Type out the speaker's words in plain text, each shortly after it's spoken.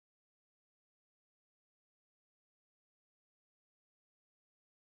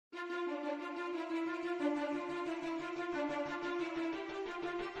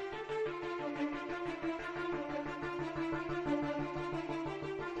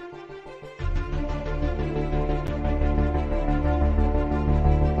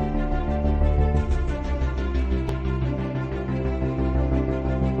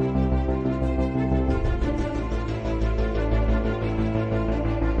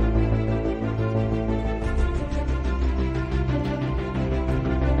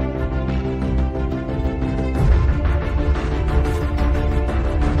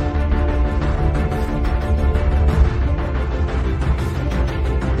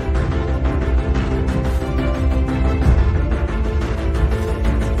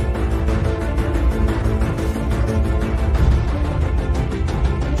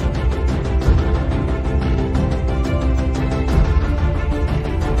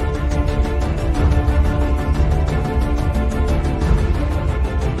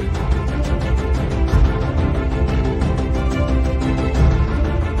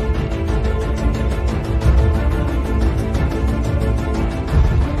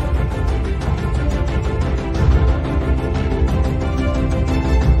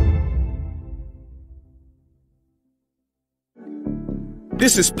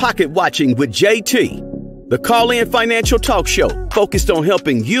This is Pocket Watching with JT, the call-in financial talk show focused on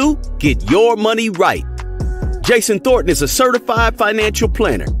helping you get your money right. Jason Thornton is a certified financial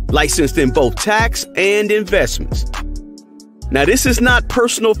planner, licensed in both tax and investments. Now, this is not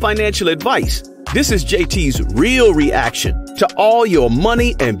personal financial advice. This is JT's real reaction to all your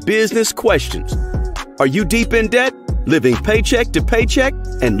money and business questions. Are you deep in debt, living paycheck to paycheck,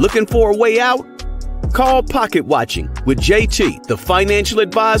 and looking for a way out? Call Pocket Watching with JT, the financial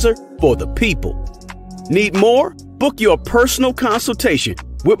advisor for the people. Need more? Book your personal consultation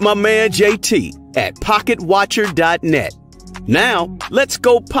with my man JT at pocketwatcher.net. Now, let's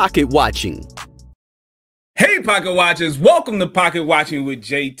go Pocket Watching. Hey, Pocket Watchers, welcome to Pocket Watching with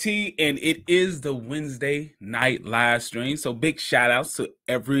JT, and it is the Wednesday night live stream. So big shout outs to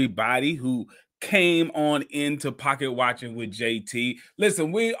everybody who came on into Pocket Watching with JT.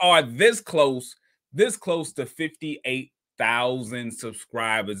 Listen, we are this close to 58,000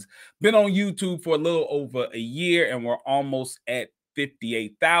 subscribers. Been on YouTube for a little over a year, and we're almost at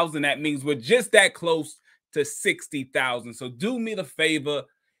 58,000. That means we're just that close to 60,000. So do me the favor,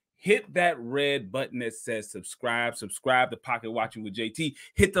 hit that red button that says subscribe to Pocket Watching with JT.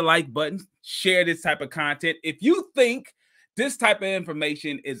 Hit the like button, share this type of content. If you think this type of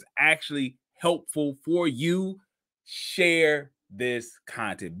information is actually helpful for you, share this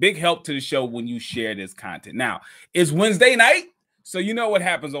content. Big help to the show when you share this content. Now, it's Wednesday night, so you know what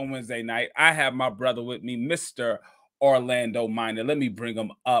happens on Wednesday night. I have my brother with me, Mr. Orlando Minor. Let me bring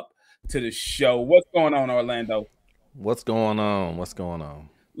him up to the show. What's going on, Orlando? What's going on? What's going on?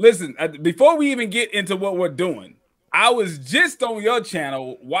 Listen, before we even get into what we're doing, I was just on your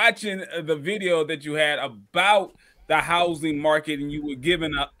channel watching the video that you had about the housing market, and you were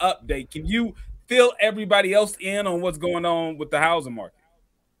giving an update. Can you fill everybody else in on what's going on with the housing market?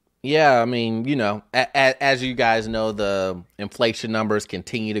 Yeah, I mean, you know, as you guys know, the inflation numbers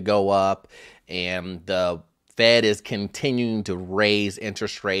continue to go up, and the Fed is continuing to raise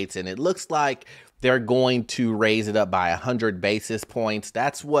interest rates, and it looks like they're going to raise it up by 100 basis points.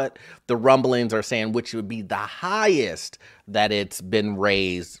 That's what the rumblings are saying, which would be the highest that it's been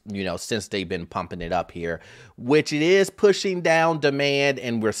raised, you know, since they've been pumping it up here, which it is pushing down demand.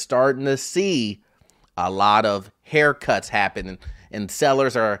 And we're starting to see a lot of haircuts happen, and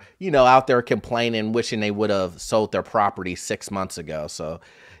sellers are, you know, out there complaining, wishing they would have sold their property 6 months ago. So,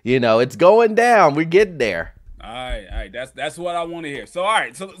 you know, it's going down. We're getting there. All right. That's what I want to hear. So, all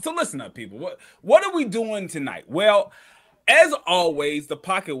right. So listen up, people. What are we doing tonight? Well, as always, the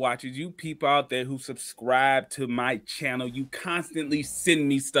Pocket Watchers, you people out there who subscribe to my channel, you constantly send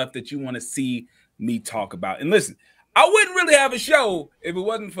me stuff that you want to see me talk about. And listen, I wouldn't really have a show if it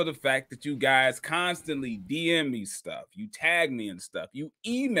wasn't for the fact that you guys constantly DM me stuff. You tag me and stuff. You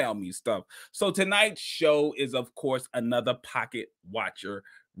email me stuff. So tonight's show is, of course, another Pocket Watcher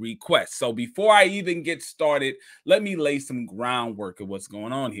request. So before I even get started, let me lay some groundwork of what's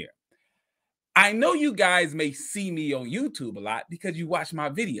going on here. I know you guys may see me on YouTube a lot because you watch my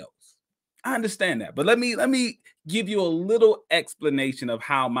videos. I understand that, but let me give you a little explanation of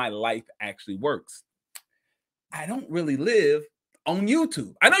how my life actually works. I don't really live on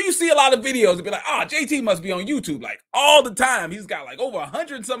YouTube. I know you see a lot of videos and be like, oh, JT must be on YouTube like all the time. He's got like over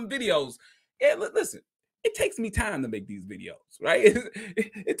 100-something videos. Yeah, listen. It takes me time to make these videos, right?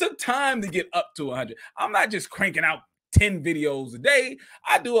 It took time to get up to 100. I'm not just cranking out 10 videos a day.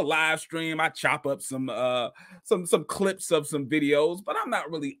 I do a live stream. I chop up some clips of some videos, but I'm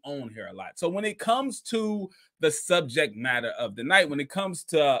not really on here a lot. So when it comes to the subject matter of the night, when it comes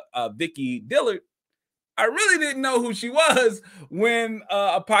to Vicki Dillard, I really didn't know who she was when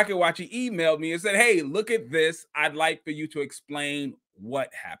a pocket watcher emailed me and said, "Hey, look at this. I'd like for you to explain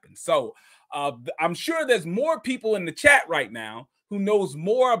what happened." So I'm sure there's more people in the chat right now who knows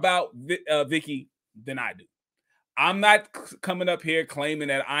more about Vicki than I do. I'm not coming up here claiming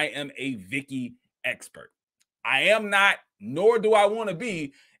that I am a Vicki expert. I am not, nor do I want to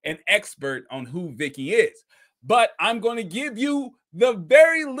be an expert on who Vicki is. But I'm going to give you the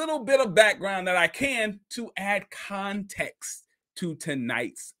very little bit of background that I can to add context to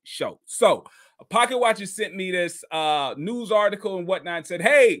tonight's show. So a pocket watcher sent me this news article and whatnot and said,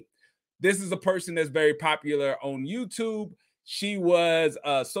 "Hey, this is a person that's very popular on YouTube. She was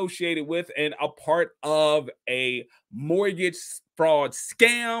associated with and a part of a mortgage fraud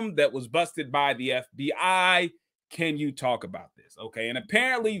scam that was busted by the FBI. Can you talk about this?" Okay. And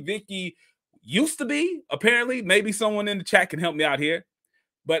apparently Vicki used to be, apparently, maybe someone in the chat can help me out here,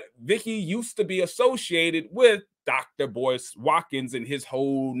 but Vicki used to be associated with Dr. Boyce Watkins and his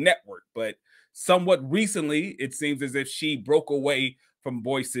whole network. But somewhat recently, it seems as if she broke away from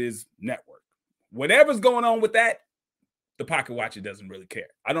Boyce's network. Whatever's going on with that, the pocket watcher doesn't really care.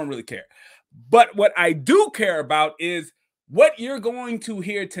 I don't really care. But what I do care about is what you're going to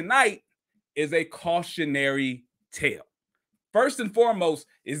hear tonight is a cautionary tale. First and foremost,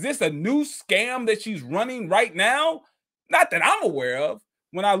 is this a new scam that she's running right now? Not that I'm aware of.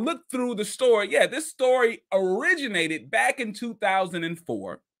 When I look through the story, yeah, this story originated back in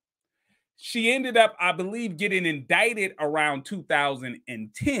 2004. She ended up, I believe, getting indicted around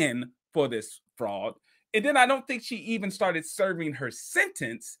 2010 for this fraud. And then I don't think she even started serving her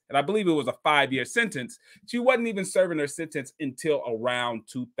sentence. And I believe it was a 5-year sentence. She wasn't even serving her sentence until around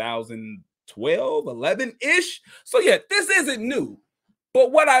 2012, 11-ish. So yeah, this isn't new.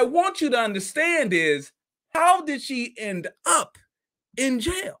 But what I want you to understand is, how did she end up in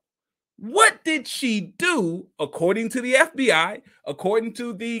jail? What did she do, according to the FBI, according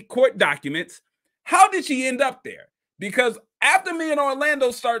to the court documents? How did she end up there? Because after me and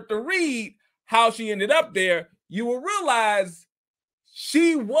Orlando start to read how she ended up there, you will realize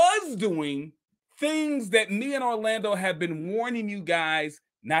she was doing things that me and Orlando have been warning you guys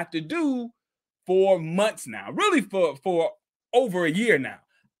not to do for months now, really for over a year now.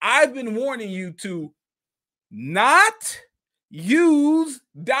 I've been warning you to not use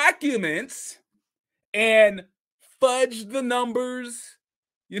documents and fudge the numbers.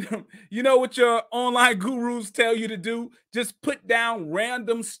 You know what your online gurus tell you to do? Just put down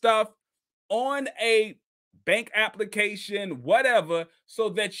random stuff on a bank application, whatever, so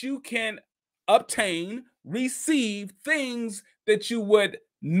that you can obtain, receive things that you would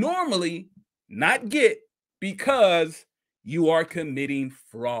normally not get because you are committing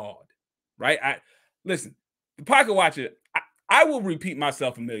fraud, right? Listen, the pocket watcher, I will repeat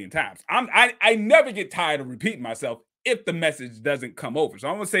myself a million times. I never get tired of repeating myself if the message doesn't come over. So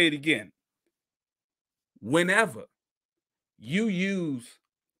I'm going to say it again. Whenever you use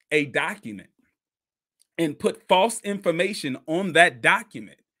a document and put false information on that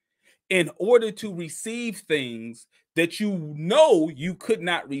document in order to receive things that you know you could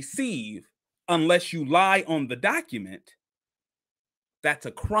not receive unless you lie on the document, that's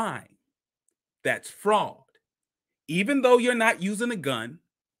a crime. That's fraud. Even though you're not using a gun,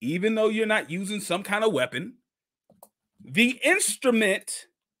 even though you're not using some kind of weapon, the instrument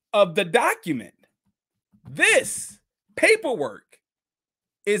of the document, this paperwork,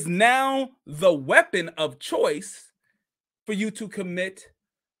 is now the weapon of choice for you to commit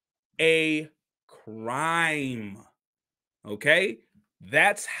a crime. Okay?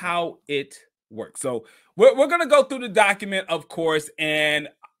 That's how it works. So we're going to go through the document, of course, and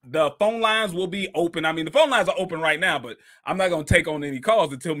the phone lines will be open. I mean, the phone lines are open right now, but I'm not going to take on any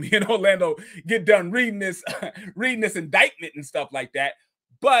calls until me and Orlando get done reading this indictment and stuff like that.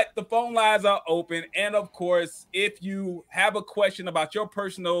 But the phone lines are open. And of course, if you have a question about your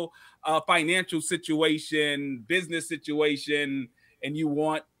personal financial situation, business situation, and you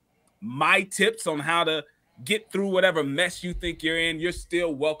want my tips on how to get through whatever mess you think you're in, you're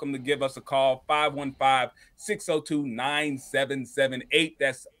still welcome to give us a call, 515-602-9778.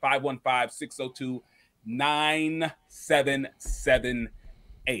 That's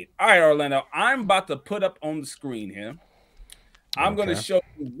 515-602-9778. All right, Orlando, I'm about to put up on the screen here. I'm going to show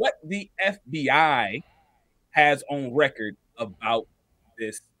you what the FBI has on record about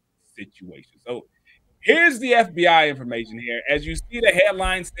this situation. So Here's the FBI information here. As you see, the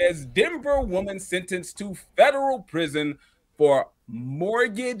headline says Denver woman sentenced to federal prison for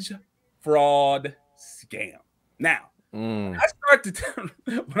mortgage fraud scam. Now, when I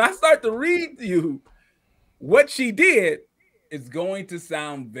start to read to you what she did, it's going to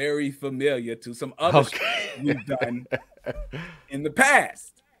sound very familiar to some other shit we've done in the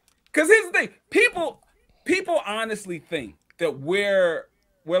past. Because here's the thing: people honestly think that we're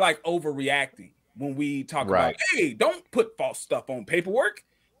like overreacting when we talk about, hey, don't put false stuff on paperwork.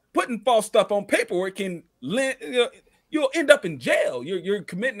 Putting false stuff on paperwork can you'll end up in jail. You're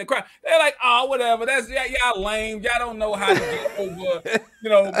committing a crime. They're like, oh, whatever. That's y'all lame. Y'all don't know how to get over,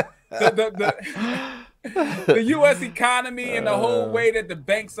 the U.S. economy and the whole way that the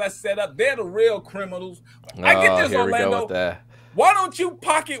banks are set up. They're the real criminals. I get this, Orlando. Why don't you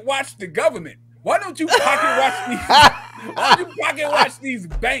pocket watch the government? Why don't you pocket watch these? Why don't you pocket watch these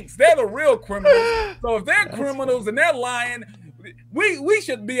banks? They're the real criminals. So if they're criminals and they're lying, we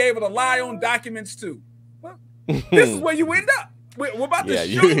should be able to lie on documents too. Well, this is where you end up. We're about to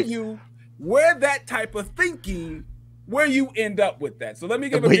show you where that type of thinking, where you end up with that. So let me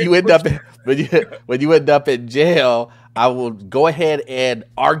give when you end up in jail, I will go ahead and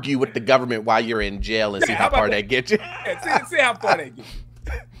argue with the government while you're in jail and see how far they get you. See how far they get you.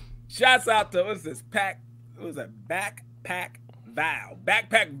 Shouts out to Backpack Val.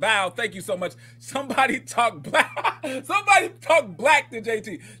 Backpack Val, thank you so much. Somebody talk black. Somebody talk black to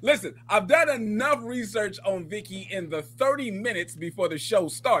JT. Listen, I've done enough research on Vicki in the 30 minutes before the show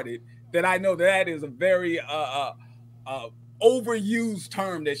started that I know that is a very overused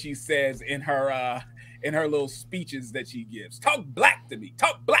term that she says in her little speeches that she gives. Talk black to me.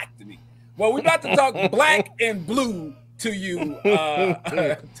 Talk black to me. Well, we're about to talk black and blue to you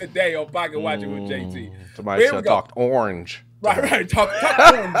today on Pocket Watching with JT. Somebody should have talked orange. Right. Talk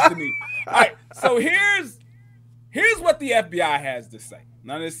orange to me. All right. So here's what the FBI has to say.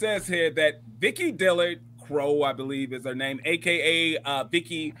 Now it says here that Vicki Dillard Crowe, I believe is her name, aka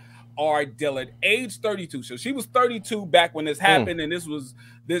Vicki R. Dillard, age 32. So she was 32 back when this happened, and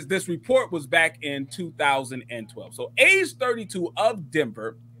this report was back in 2012. So age 32 of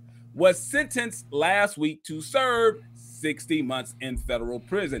Denver was sentenced last week to serve 60 months in federal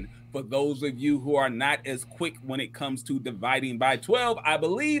prison. For those of you who are not as quick when it comes to dividing by 12, I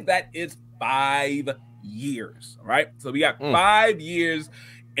believe that is 5 years. All right. So we got 5 years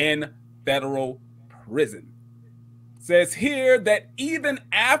in federal prison. It says here that even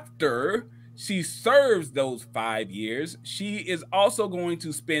after she serves those 5 years, she is also going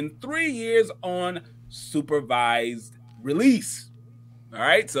to spend 3 years on supervised release. All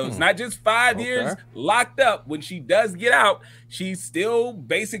right, so it's not just 5 years locked up. When she does get out, she's still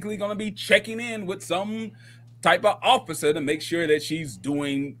basically going to be checking in with some type of officer to make sure that she's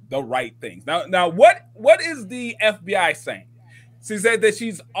doing the right things. Now, what is the FBI saying? She said that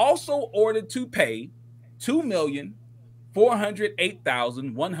she's also ordered to pay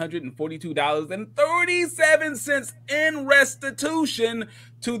 $2,408,142.37 in restitution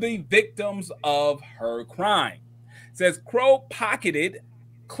to the victims of her crime. Says Crowe pocketed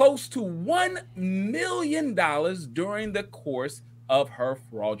close to $1 million during the course of her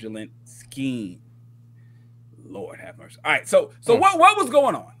fraudulent scheme. Lord have mercy. All right, so what was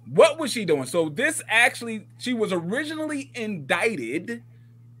going on? What was she doing? So she was originally indicted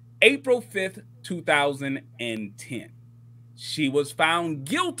April 5th, 2010. She was found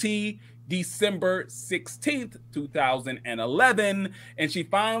guilty December 16th, 2011, and she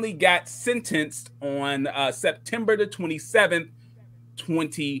finally got sentenced on September the 27th,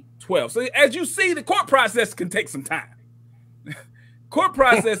 2012. So as you see, the court process can take some time. Court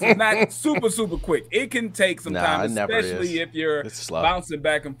process is not super quick. It can take some time, especially if you're bouncing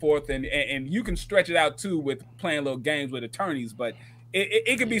back and forth, and you can stretch it out too with playing little games with attorneys, but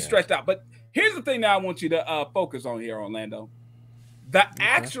it can be stretched out. But here's the thing that I want you to focus on here, Orlando. The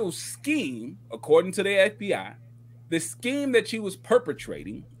actual scheme, according to the FBI, the scheme that she was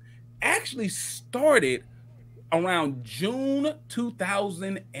perpetrating actually started around June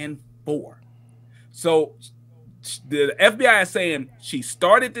 2004. So the FBI is saying she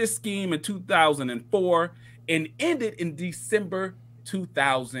started this scheme in 2004 and ended in December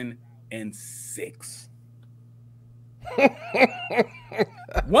 2006.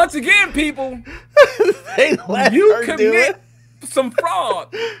 Once again, people, when you commit some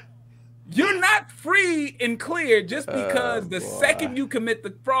fraud, you're not free and clear just because second you commit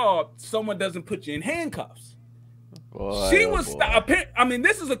the fraud, someone doesn't put you in handcuffs. She was, I mean,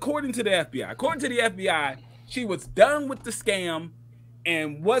 this is according to the FBI. According to the FBI, she was done with the scam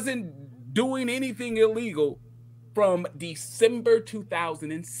and wasn't doing anything illegal from December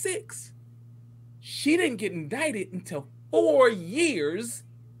 2006. she didn't get indicted until 4 years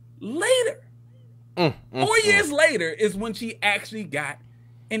later. 4 years later is when she actually got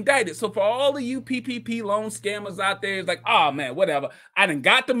indicted. So for all of you PPP loan scammers out there, it's like, oh man, whatever. I done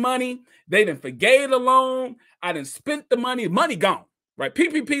got the money. They done forgave the loan. I done spent the money. Money gone, right?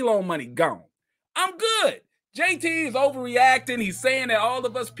 PPP loan money gone. I'm good. JT is overreacting. He's saying that all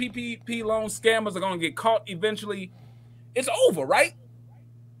of us PPP loan scammers are going to get caught eventually. It's over, right?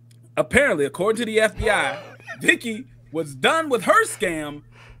 Apparently, according to the FBI, Vicki was done with her scam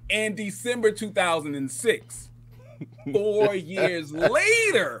in December 2006. 4 years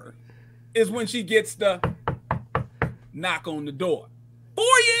later is when she gets the knock on the door. 4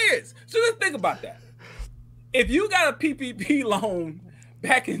 years. So just think about that. If you got a PPP loan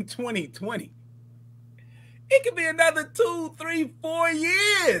back in 2020, it could be another 2, 3, 4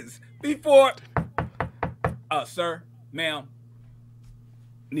 years before, sir, ma'am,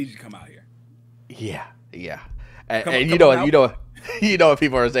 need you to come out here. Yeah. And you know what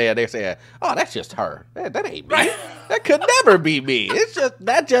people are saying? They're saying, "Oh, that's just her. That ain't me. Right. That could never be me. It's just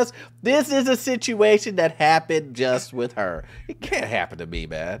this is a situation that happened just with her. It can't happen to me,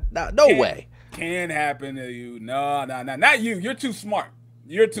 man. No way. Can happen to you. No, not you. You're too smart.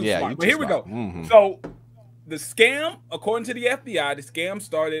 You're too smart. But here we go. Mm-hmm. So the scam, according to the FBI, the scam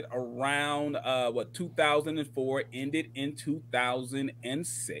started around 2004, ended in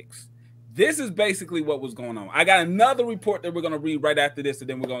 2006. This is basically what was going on. I got another report that we're going to read right after this, and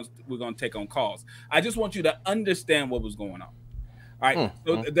then we're going to take on calls. I just want you to understand what was going on. All right.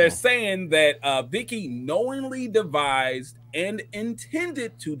 So they're saying that Vicki knowingly devised and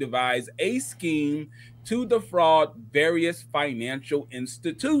intended to devise a scheme to defraud various financial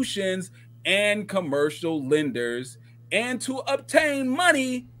institutions and commercial lenders and to obtain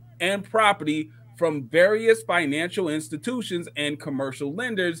money and property from various financial institutions and commercial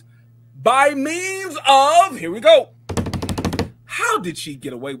lenders by means of, here we go. How did she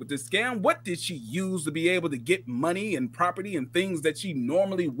get away with this scam? What did she use to be able to get money and property and things that she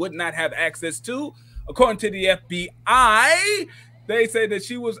normally would not have access to? According to the FBI, they say that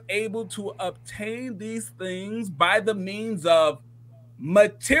she was able to obtain these things by the means of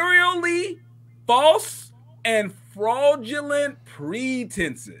materially false and fraudulent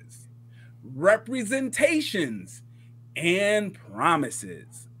pretenses, representations, and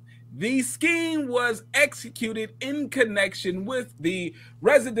promises. The scheme was executed in connection with the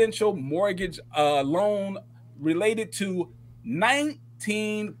residential mortgage loan related to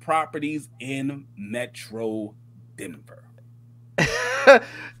 19 properties in Metro Denver.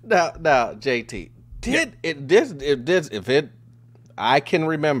 Now, JT, I can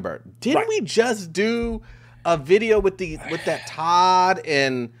remember, didn't we just do a video with that Todd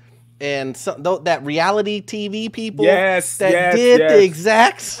and that reality TV people did the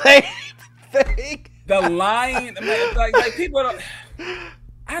exact same thing? The lying, like people don't,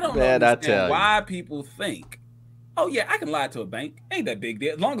 I don't understand why people think, oh yeah, I can lie to a bank. Ain't that big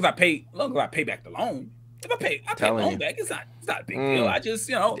deal. As long as I pay back the loan. If I pay the loan back, it's not a big deal. I just,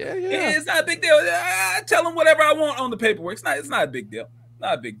 it's not a big deal. I tell them whatever I want on the paperwork. It's not a big deal.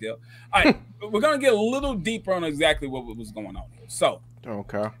 Not a big deal. All right, we're gonna get a little deeper on exactly what was going on here. So,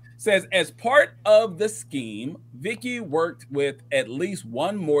 okay. Says, as part of the scheme, Vicki worked with at least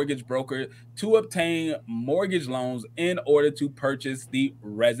one mortgage broker to obtain mortgage loans in order to purchase the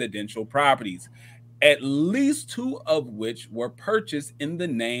residential properties, at least 2 of which were purchased in the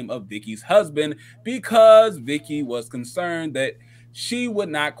name of Vicki's husband because Vicki was concerned that she would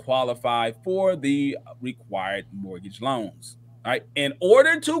not qualify for the required mortgage loans. All right. In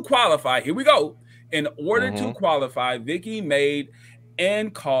order to qualify, here we go. In order to qualify, Vicki made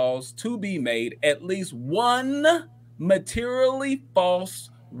and caused to be made at least one materially false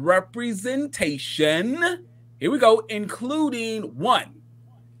representation. Here we go, including 1,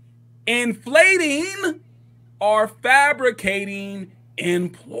 inflating or fabricating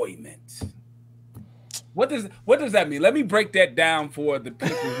employment. What does that mean? Let me break that down for the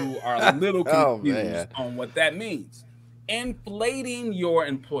people who are a little confused on what that means. Inflating your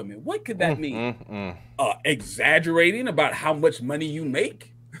employment. What could that mean? Exaggerating about how much money you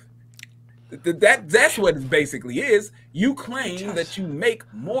make. That's what it basically is. You claim that you make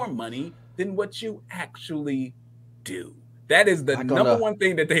more money than what you actually do. That is the number one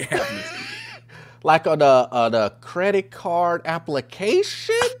thing that they have. Like on a credit card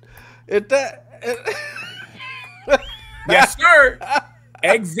application? Yes, sir.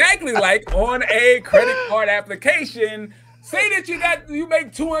 Exactly like on a credit card application. Say that you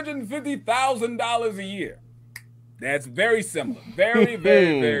make $250,000 a year. That's very similar. Very,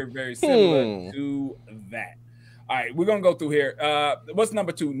 very, very, very similar to that. All right, we're gonna go through here. What's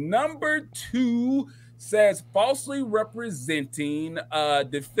number 2? Number 2 says falsely representing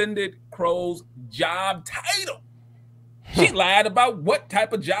defendant Crowe's job title. She lied about what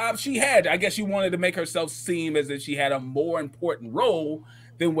type of job she had. I guess she wanted to make herself seem as if she had a more important role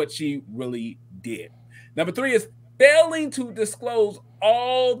than what she really did. Number 3 is failing to disclose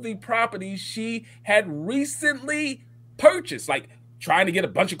all the properties she had recently purchased, like trying to get a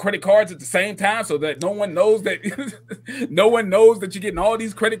bunch of credit cards at the same time so that no one knows that you're getting all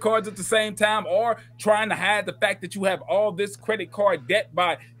these credit cards at the same time, or trying to hide the fact that you have all this credit card debt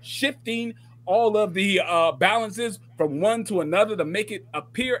by shifting all of the balances from one to another to make it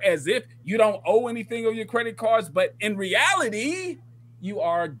appear as if you don't owe anything on your credit cards, but in reality, you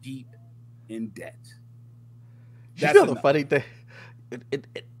are deep in debt. That's the funny thing.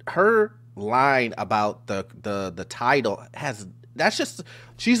 Her line about the title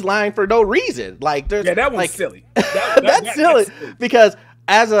she's lying for no reason. Like, there's that one's silly. That's silly because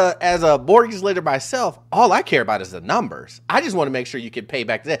as a mortgage lender myself, all I care about is the numbers. I just want to make sure you can pay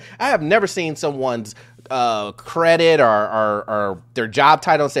back that. I have never seen someone's credit or their job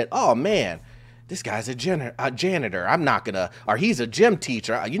title and said, "Oh man, this guy's a janitor. I'm not gonna," or "He's a gym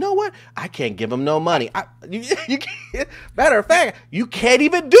teacher. You know what? I can't give him no money." You can't, matter of fact, you can't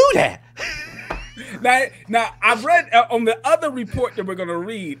even do that. Now I've read on the other report that we're going to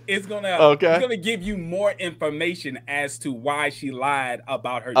read, it's going to give you more information as to why she lied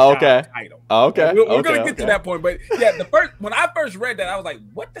about her job title. Okay. We're going to get to that point, but yeah, when I first read that, I was like,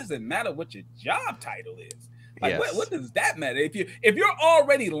 what does it matter what your job title is? Like, what does that matter? If you're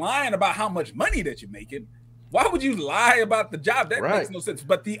already lying about how much money that you're making, why would you lie about the job? That makes no sense.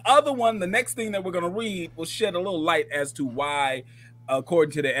 But the other one, the next thing that we're going to read, will shed a little light as to why,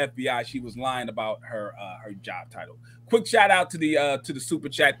 according to the FBI, she was lying about her job title. Quick shout out to the super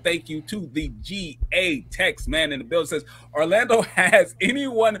chat. Thank you to the GA text man in the bill. Says, Orlando, has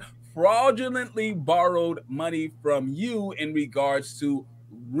anyone fraudulently borrowed money from you in regards to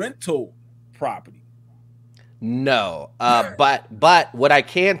rental property? No, but what I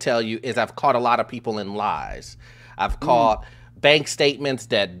can tell you is I've caught a lot of people in lies. I've caught bank statements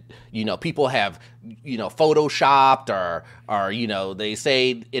that, people have, photoshopped or, they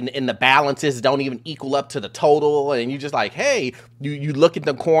say in the balances don't even equal up to the total. And you just like, hey, you look at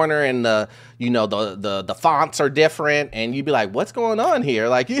the corner and the fonts are different and you'd be like, what's going on here?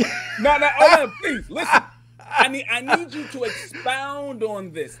 Like, no, please listen. I need you to expound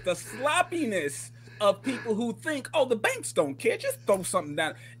on this. The sloppiness of people who think, oh, the banks don't care, just throw something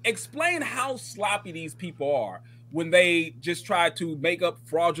down. Explain how sloppy these people are when they just try to make up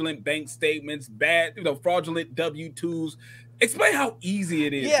fraudulent bank statements, fraudulent W-2s. Explain how easy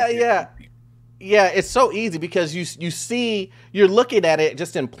it is. Yeah, it's so easy because you're looking at it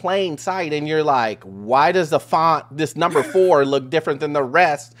just in plain sight and you're like, why does the font, this number 4, look different than the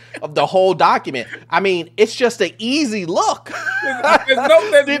rest of the whole document? I mean, it's just an easy look.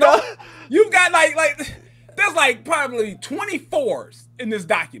 You've got there's like probably 24s in this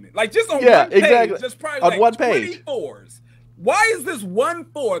document. Like just on one page, exactly. Just probably on like one page. 24s. Why is this one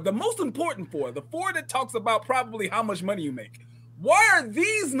 4, the most important 4, the 4 that talks about probably how much money you make? Why are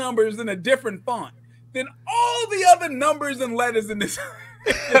these numbers in a different font than all the other numbers and letters in this?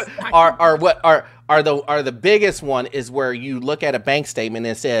 are the biggest one is where you look at a bank statement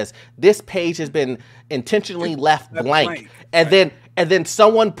and it says this page has been intentionally left blank. And then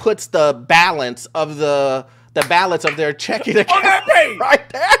someone puts the balance of the balance of their checking account on that page, right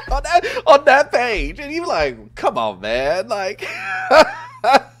there on that page, and you're like, come on, man, like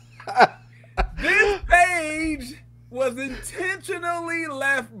this page was intentionally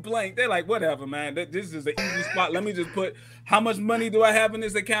left blank. They're like, whatever, man. This is an easy spot. Let me just put, how much money do I have in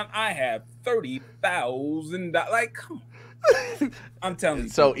this account? I have $30,000. Like, come on. I'm telling you.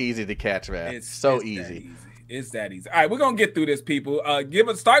 It's so easy to catch, man. It's so easy. It's that easy. All right, we're going to get through this, people.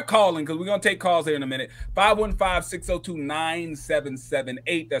 Start calling because we're going to take calls here in a minute.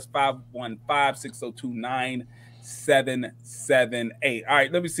 515-602-9778. That's 515-602-9778. All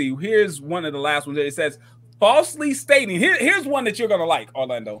right, let me see. Here's one of the last ones. It says, falsely stating, here's one that you're going to like,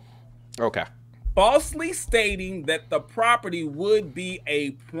 Orlando. Okay. Falsely stating that the property would be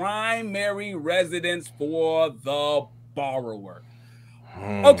a primary residence for the borrower.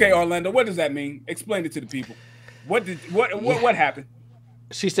 Okay, Orlando, what does that mean? Explain it to the people. What happened?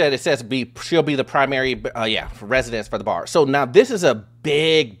 She said she'll be the primary residence for the borrower. So now this is a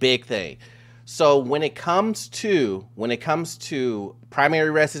big thing. So when it comes to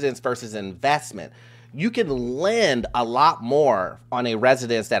primary residence versus investment, you can lend a lot more on a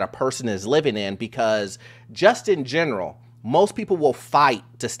residence that a person is living in because just in general, most people will fight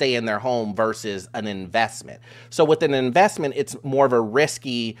to stay in their home versus an investment. So with an investment, it's more of a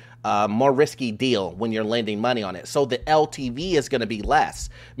risky deal when you're lending money on it. So the LTV is going to be less,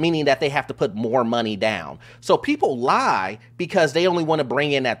 meaning that they have to put more money down. So people lie because they only want to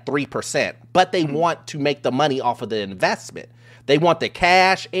bring in at 3%, but they want to make the money off of the investment. They want the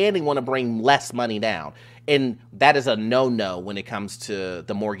cash and they want to bring less money down. And that is a no-no when it comes to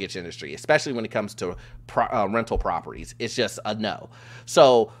the mortgage industry, especially when it comes to rental properties. It's just a no.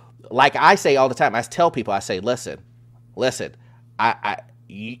 So like I say all the time, I tell people, I say, listen,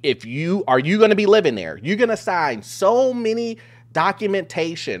 if you are going to be living there, you're going to sign so many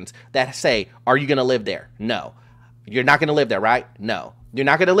documentations that say, are you going to live there? No. You're not going to live there, right? No. You're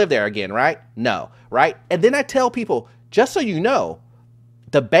not going to live there again, right? No. Right? And then I tell people, just so you know,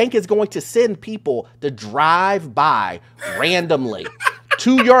 the bank is going to send people to drive by randomly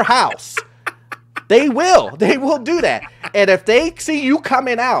to your house. They will do that. And if they see you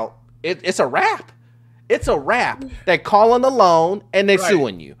coming out, it's a wrap. It's a wrap. They're calling the loan and they're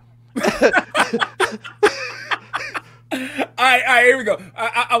suing you. All right, here we go.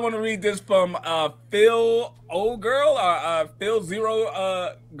 I want to read this from Phil O Girl. Phil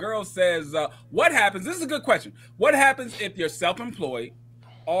Zero Girl says, what happens? This is a good question. What happens if you're self-employed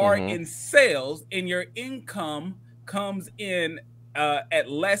or in sales and your income comes in at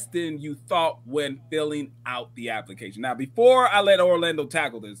less than you thought when filling out the application? Now, before I let Orlando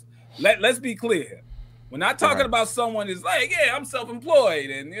tackle this, let's be clear here. We're not talking about someone who's like, yeah, I'm self-employed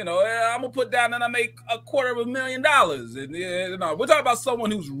and, I'm going to put down and I make $250,000. And, we're talking about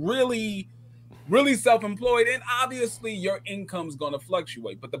someone who's really, really self-employed. And obviously your income's going to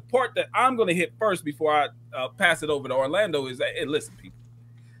fluctuate. But the part that I'm going to hit first before I pass it over to Orlando is that, hey, listen, people,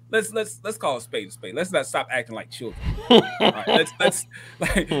 let's call a spade a spade. Let's not stop acting like children. All right, let's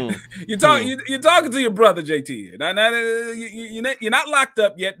like you're talking to your brother, JT. You're not locked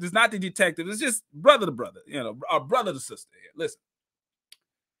up yet. It's not the detective. It's just brother to brother, or brother to sister. Here. Listen,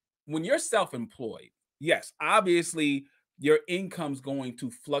 when you're self-employed, yes, obviously your income's going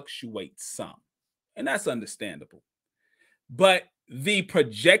to fluctuate some, and that's understandable. But the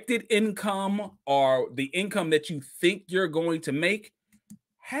projected income or the income that you think you're going to make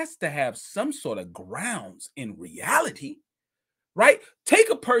has to have some sort of grounds in reality, right? Take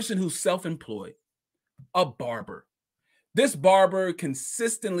a person who's self-employed, a barber. This barber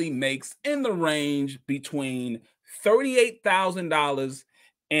consistently makes in the range between $38,000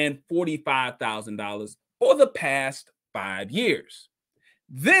 and $45,000 for the past 5 years.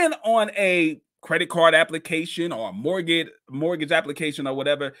 Then on a credit card application or a mortgage application or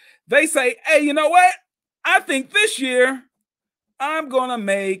whatever, they say, hey, you know what? I think this year I'm going to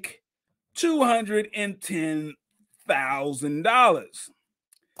make $210,000.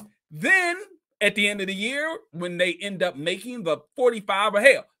 Then at the end of the year, when they end up making the 45, or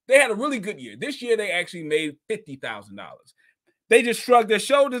hell, they had a really good year. This year, they actually made $50,000. They just shrug their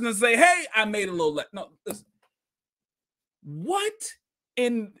shoulders and say, hey, I made a little less. No, listen. What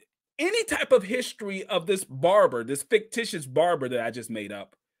in any type of history of this barber, this fictitious barber that I just made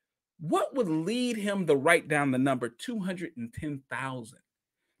up, what would lead him to write down the number 210,000?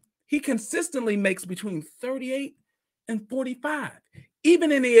 He consistently makes between 38 and 45.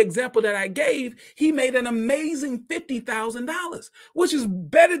 Even in the example that I gave, he made an amazing $50,000, which is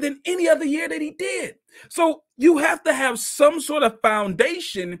better than any other year that he did. So you have to have some sort of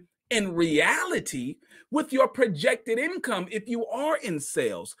foundation in reality with your projected income if you are in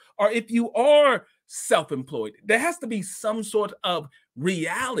sales or if you are self-employed. There has to be some sort of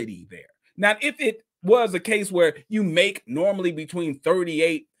reality there. Now, if it was a case where you make normally between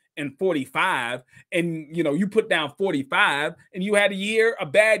 38 and 45, and you put down 45 and you had a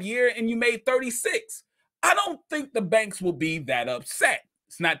bad year and you made 36, I don't think the banks will be that upset.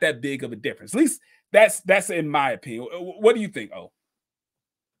 It's not that big of a difference. At least that's in my opinion. What do you think?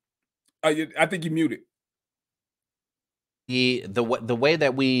 I think you muted. The way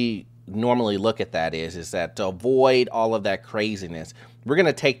that we normally look at that is that to avoid all of that craziness, we're going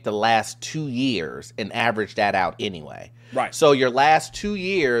to take the last 2 years and average that out anyway. Right. So your last 2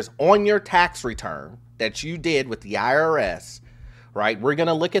 years on your tax return that you did with the IRS, right? We're going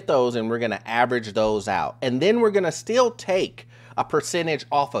to look at those and we're going to average those out. And then we're going to still take a percentage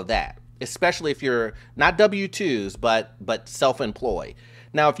off of that, especially if you're not W-2s, but self-employed.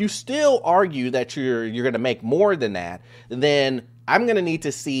 Now, if you still argue that you're going to make more than that, then I'm going to need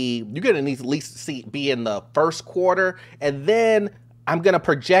to see, you're going to need to at least be in the first quarter, and then I'm going to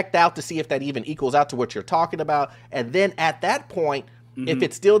project out to see if that even equals out to what you're talking about. And then at that point, if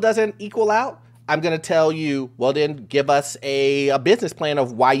it still doesn't equal out, I'm going to tell you, well, then give us a business plan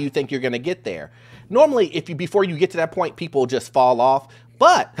of why you think you're going to get there. normally if you before you get to that point, people just fall off.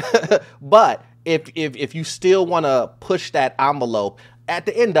 But but if you still want to push that envelope, at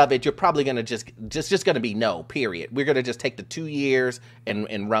the end of it, you're probably gonna just gonna be no, period. We're gonna just take the 2 years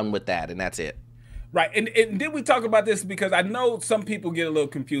and run with that, and that's it. Right, and did we talk about this, because I know some people get a little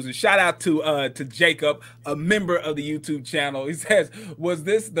confused. And shout out to Jacob, a member of the YouTube channel. He says, "Was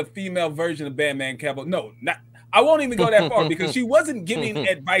this the female version of Batman Cavill?" No, not. I won't even go that far, because she wasn't giving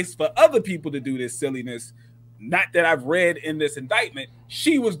advice for other people to do this silliness. Not that I've read in this indictment.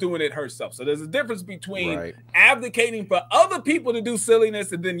 She was doing it herself. So there's a difference between advocating for other people to do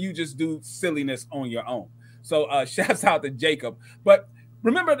silliness and then you just do silliness on your own. So shouts out to Jacob. But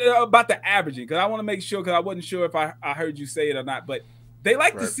remember about the averaging, because I want to make sure, because I wasn't sure if I heard you say it or not, but they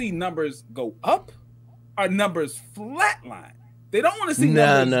like to see numbers go up or numbers flatline. They don't want to see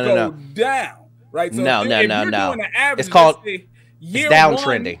numbers go down, right? So if you're doing an average, it's called year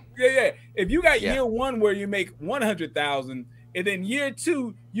downtrending. Yeah. If you got year one where you make 100,000 and then year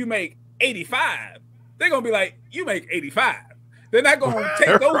two you make 85, they're gonna be like, you make 85. They're not going to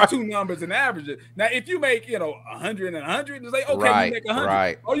take those two numbers and average it. Now, if you make, 100 and 100, it's like, okay, you make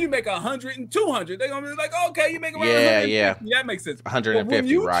 100. Or you make 100 and 200, they're going to be like, okay, you make around 150. Yeah, that makes sense. 150, but when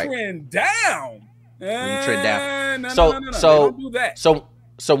you trend down, don't do that.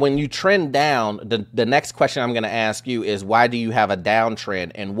 So when you trend down, the next question I'm going to ask you is, why do you have a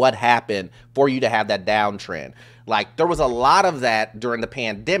downtrend, and what happened for you to have that downtrend? Like, there was a lot of that during the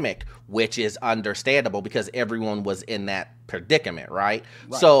pandemic, which is understandable because everyone was in that predicament, right?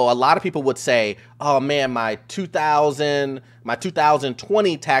 So a lot of people would say, oh man, my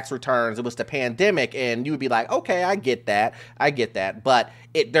 2020 tax returns, it was the pandemic, and you would be like, okay, I get that, but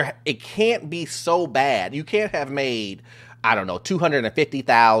it can't be so bad. You can't have made, I don't know,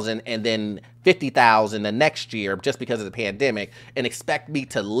 250,000 and then 50,000 the next year just because of the pandemic and expect me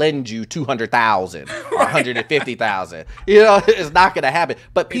to lend you 200,000 or 150,000. It's not going to happen.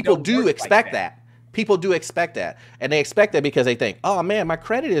 But people do expect that. People do expect that, and they expect that because they think, oh man, my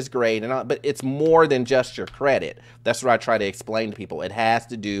credit is great, but it's more than just your credit. That's what I try to explain to people. It has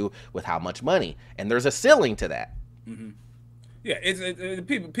to do with how much money, and there's a ceiling to that. Yeah,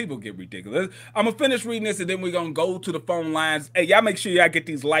 people get ridiculous. I'm gonna finish reading this, and then we're gonna go to the phone lines. Hey, y'all make sure y'all get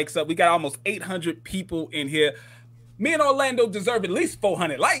these likes up. We got almost 800 people in here. Me and Orlando deserve at least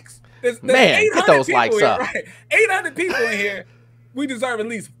 400 likes. There's man, get those likes here, up. Right? 800 people in here. We deserve at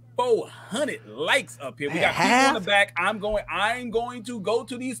least 400 likes up here. We got people in the back. I'm going to go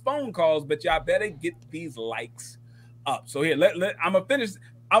to these phone calls, but y'all better get these likes up. So here, I'm gonna finish.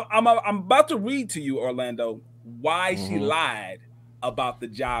 I'm about to read to you, Orlando, why she lied about the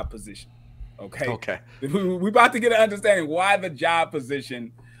job position. Okay. We about to get an understanding why the job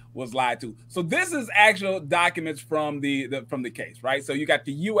position was lied to. So this is actual documents from the case, right? So you got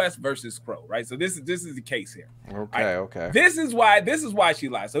the U.S. versus Crowe, right? So this is the case here. Okay. This is why she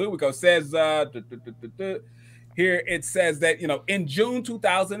lied. So here we go. It says here it says that in June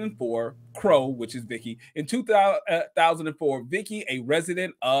 2004, Crowe, which is Vicki, in 2004, Vicki, a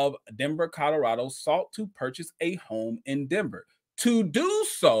resident of Denver, Colorado, sought to purchase a home in Denver. To do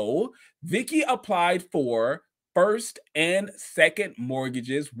so, Vicki applied for first and second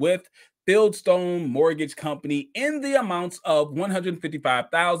mortgages with Fieldstone Mortgage Company in the amounts of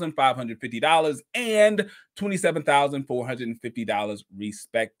 $155,550 and $27,450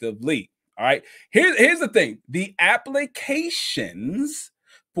 respectively. All right. Here's the thing. The applications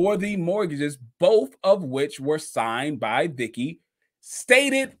for the mortgages, both of which were signed by Vicki,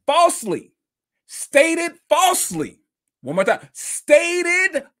 stated falsely. One more time.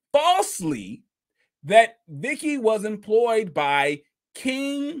 Stated falsely that Vicki was employed by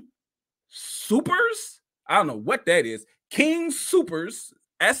King Soopers. I don't know what that is. King Soopers,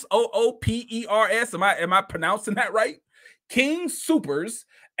 Soopers. Am I pronouncing that right? King Soopers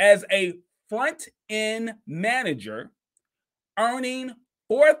as a front-end manager, earning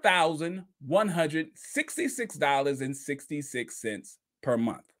 $4,166.66 per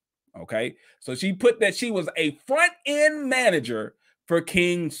month. Okay, so she put that she was a front-end manager for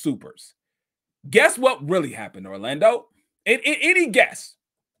King Soopers. Guess what really happened, Orlando? Any guess?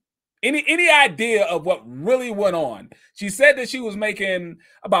 Any idea of what really went on? She said that she was making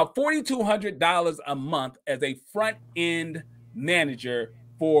about $4,200 a month as a front-end manager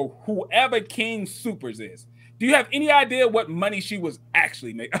for whoever King Soopers is. Do you have any idea what money she was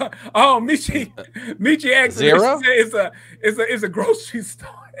actually making? Michi actually Zero? It's a grocery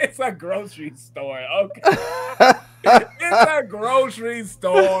store. It's a grocery store. Okay. It's a grocery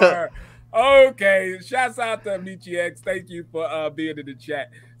store. Okay, shouts out to Michi X. Thank you for being in the chat.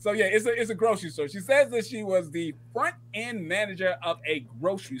 So yeah, it's a grocery store. She says that she was the front end manager of a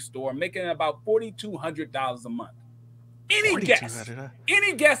grocery store, making about $4,200 a month. Any guess?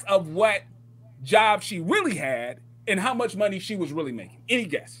 Any guess of what job she really had and how much money she was really making? Any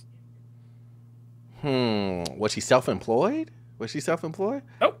guess? Was she self-employed?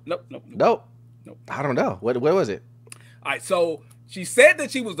 Nope. I don't know. What was it? All right, so she said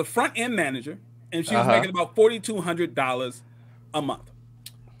that she was the front end manager and she was making about $4,200 a month.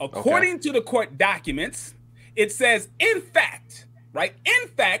 According to the court documents, it says, in fact, right? In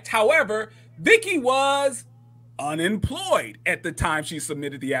fact, however, Vicki was unemployed at the time she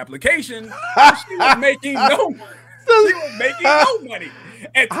submitted the application. She was making no money. She was making no money.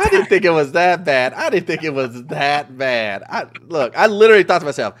 I didn't think it was that bad. I literally thought to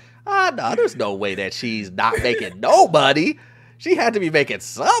myself, no, there's no way that she's not making no money. She had to be making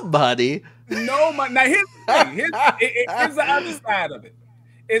some money. No money. Now, here's the thing. Here's the other side of it.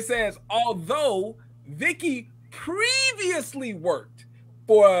 It says, although Vicki previously worked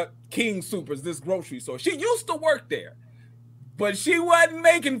for King Soopers, this grocery store, she used to work there, but she wasn't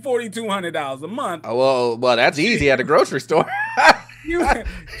making $4,200 a month. Oh, well, that's easy at a grocery store. She was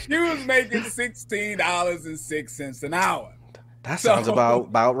making $16.06 an hour. That sounds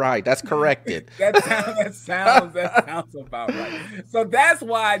about right. That's corrected. That sounds about right. So that's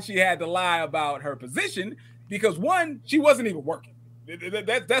why she had to lie about her position, because one, she wasn't even working.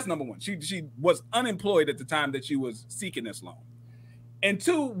 That's number one. She was unemployed at the time that she was seeking this loan. And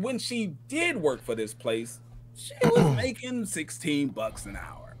two, when she did work for this place, she was making $16 an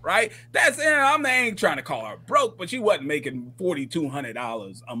hour. Right? I ain't trying to call her broke, but she wasn't making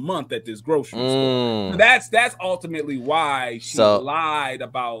 $4,200 a month at this grocery store. So that's ultimately why she lied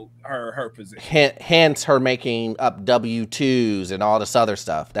about her position. Hence her making up W-2s and all this other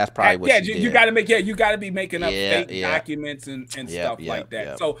stuff. That's probably what she did. You gotta be making up fake documents and stuff like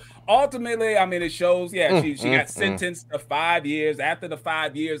that. So ultimately, I mean, it shows, she got sentenced to 5 years. After the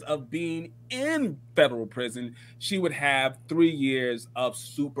 5 years of being in federal prison, she would have 3 years of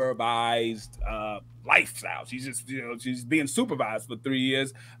supervised lifestyle. She's being supervised for 3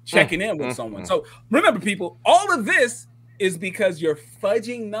 years, checking in with someone. So remember, people, all of this is because you're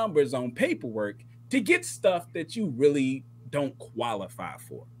fudging numbers on paperwork to get stuff that you really don't qualify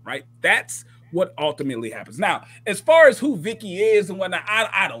for, right? That's what ultimately happens. Now, as far as who Vicki is and whatnot,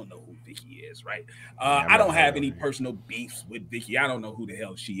 I don't know who Vicki is, right? I don't have any personal beefs with Vicki. I don't know who the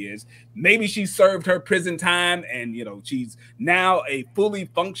hell she is. Maybe she served her prison time and, she's now a fully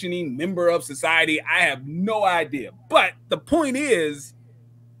functioning member of society. I have no idea. But the point is,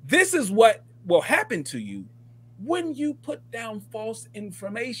 this is what will happen to you when you put down false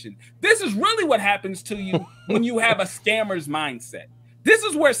information. This is really what happens to you when you have a scammer's mindset. This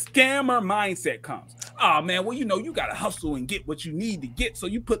is where scammer mindset comes. Oh man, well, you gotta hustle and get what you need to get, so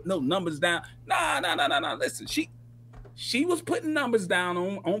you put no numbers down. Nah. Listen, she was putting numbers down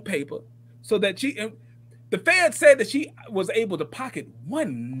on paper so that the Fed said that she was able to pocket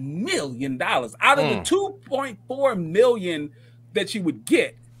 $1 million out of the $2.4 million that she would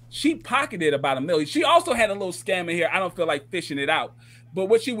get. She pocketed about $1 million. She also had a little scam in here. I don't feel like fishing it out, but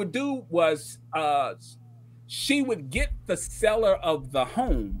what she would do was she would get the seller of the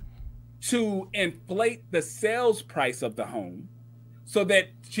home to inflate the sales price of the home so that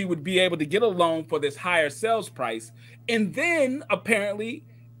she would be able to get a loan for this higher sales price. And then apparently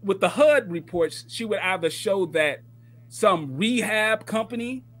with the HUD reports, she would either show that some rehab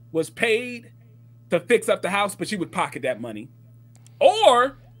company was paid to fix up the house, but she would pocket that money.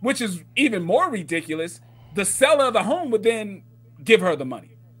 Or, which is even more ridiculous, the seller of the home would then give her the money.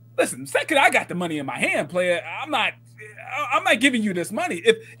 Listen, second, I got the money in my hand, player. I'm not giving you this money.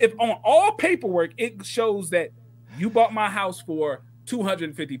 If on all paperwork it shows that you bought my house for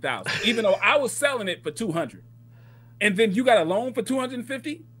 $250,000, even though I was selling it for $200,000, and then you got a loan for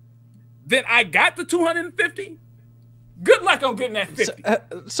 $250,000, then I got the $250,000. Good luck on getting that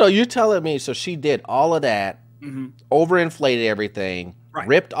 $50,000. So you're telling me, so she did all of that, overinflated everything,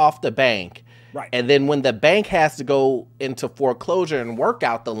 ripped off the bank. Right. And then when the bank has to go into foreclosure and work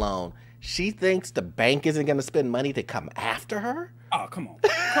out the loan, she thinks the bank isn't going to spend money to come after her? Oh, come on.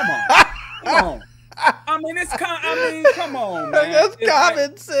 I mean, come on, man. That's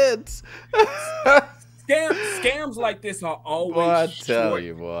common sense. Scams like this are always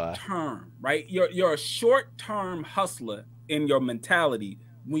short-term, right? You're a short-term hustler in your mentality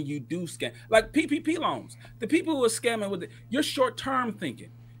when you do scam. Like PPP loans. The people who are scamming with it, you're short-term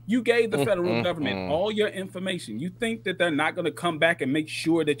thinking. You gave the federal government all your information. You think that they're not going to come back and make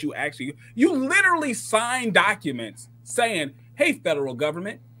sure that you literally signed documents saying, hey, federal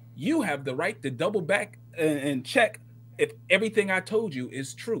government, you have the right to double back and check if everything I told you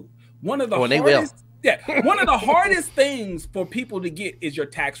is true. One of the one of the hardest things for people to get is your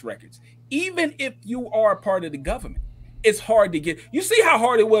tax records. Even if you are a part of the government, it's hard to get. You see how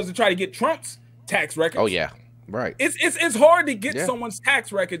hard it was to try to get Trump's tax records? Oh yeah. Right. It's hard to get someone's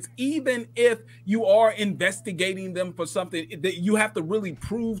tax records, even if you are investigating them for something that you have to really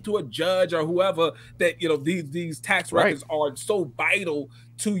prove to a judge or whoever that these tax records are so vital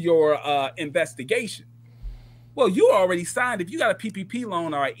to your investigation. Well, you already signed. If you got a PPP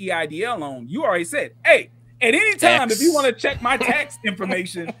loan or an EIDL loan, you already said, hey, at any time, if you want to check my tax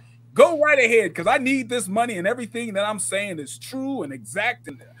information, go right ahead, because I need this money and everything that I'm saying is true and exact.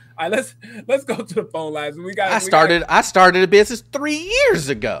 And all right, let's go to the phone lines. I started a business 3 years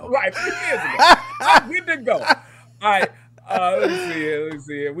ago. Right, 3 years ago. I'm good to go. All right, let's see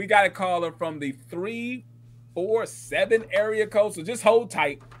here. We got a caller from the 347 area code, so just hold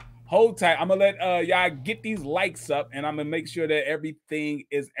tight. I'm gonna let y'all get these likes up, and I'm gonna make sure that everything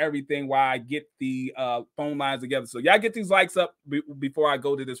is everything while I get the phone lines together. So y'all get these likes up before I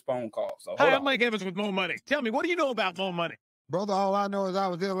go to this phone call. So hi, I'm Mike Evans with Mo Money. Tell me, what do you know about Mo Money? Brother, all I know is I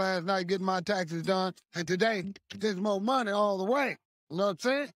was there last night getting my taxes done, and today there's more money all the way. You know what I'm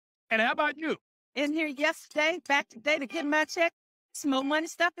saying? And how about you? In here yesterday, back today to get my check. This Mo Money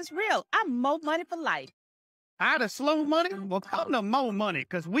stuff is real. I'm Mo Money for life. Out of slow money? Well, come to Mo Money,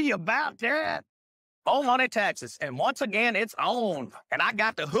 because we about that. Mo Money Taxes, and once again, it's on, and I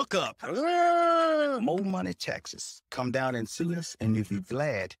got the hookup. Mo Money Taxes. Come down and see us, and you'll be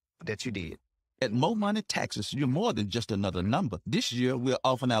glad that you did. At Mo Money Taxes, you're more than just another number. This year, we're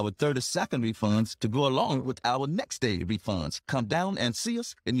offering our 30-second refunds to go along with our next day refunds. Come down and see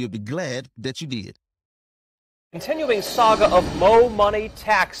us, and you'll be glad that you did. Continuing saga of Mo Money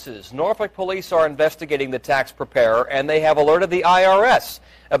Taxes. Norfolk police are investigating the tax preparer, and they have alerted the IRS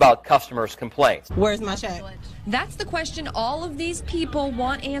about customers' complaints. Where's my check? That's the question all of these people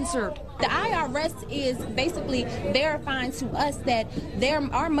want answered. The IRS is basically verifying to us that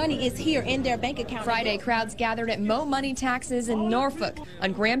our money is here in their bank account. Friday, crowds gathered at Mo Money Taxes in Norfolk.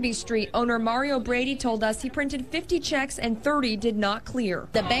 On Granby Street, owner Mario Brady told us he printed 50 checks and 30 did not clear.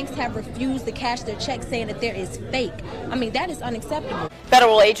 The banks have refused to cash their checks, saying that there is fake. I mean, that is unacceptable.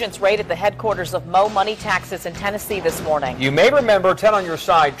 Federal agents raided the headquarters of Mo Money Taxes in Tennessee this morning. You may remember 10 on Your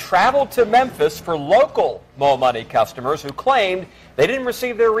Side traveled to Memphis for local Mo Money customers who claimed they didn't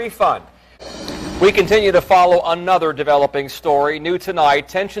receive their refund. We continue to follow another developing story. New tonight,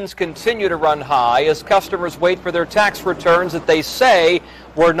 tensions continue to run high as customers wait for their tax returns that they say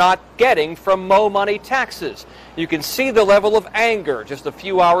we're not getting from Mo Money Taxes. You can see the level of anger just a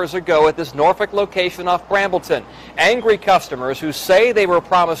few hours ago at this Norfolk location off Brambleton. Angry customers who say they were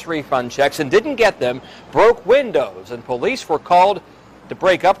promised refund checks and didn't get them broke windows, and police were called to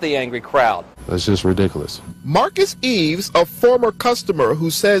break up the angry crowd. That's just ridiculous. Marcus Eves, a former customer who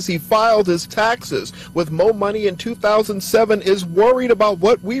says he filed his taxes with Mo Money in 2007, is worried about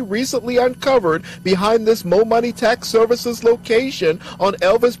what we recently uncovered behind this Mo Money Tax Services location on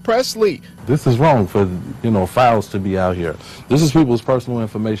Elvis Presley. This is wrong for, files to be out here. This is people's personal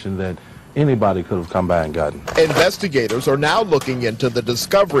information that anybody could have come by and gotten. Investigators are now looking into the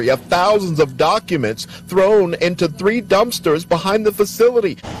discovery of thousands of documents thrown into 3 dumpsters behind the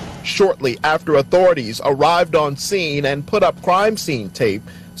facility. Shortly after authorities arrived on scene and put up crime scene tape,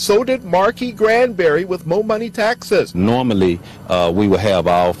 so did Marky Granberry with Mo Money Taxes. Normally, we would have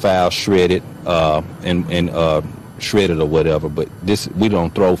all files shredded and shredded or whatever, but we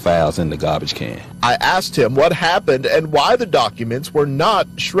don't throw files in the garbage can. I asked him what happened and why the documents were not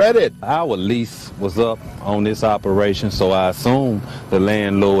shredded. Our lease was up on this operation, so I assume the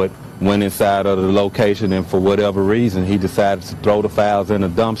landlord went inside of the location, and for whatever reason, he decided to throw the files in a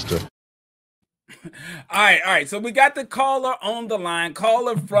dumpster. All right. So we got the caller on the line.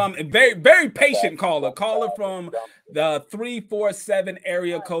 Caller from a very, very patient caller. Caller from the 347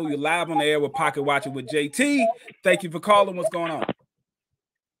 area code. You're live on the air with Pocket Watching with JT. Thank you for calling. What's going on?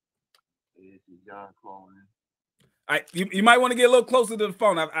 This is John calling. All right, you might want to get a little closer to the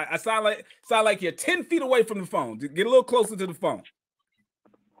phone. I sound like you're 10 feet away from the phone. Get a little closer to the phone.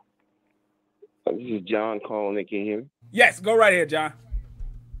 This is John calling. Can you hear me? Yes, go right ahead, John.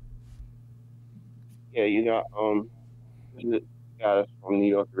 Yeah, this is a guy from New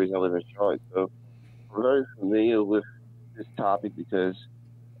York. The reason I live in Charlotte, so I'm very familiar with this topic because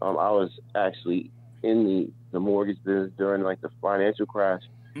I was actually in the mortgage business during the financial crash,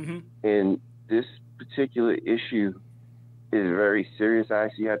 and this particular issue is very serious. I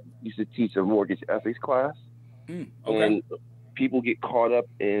actually used to teach a mortgage ethics class, and people get caught up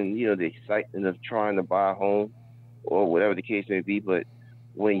in the excitement of trying to buy a home or whatever the case may be, but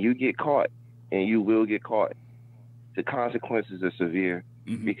when you get caught, and you will get caught, the consequences are severe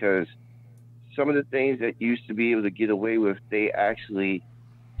because some of the things that you used to be able to get away with, they actually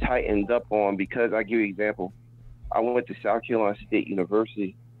tightened up on. Because I give you an example. I went to South Carolina State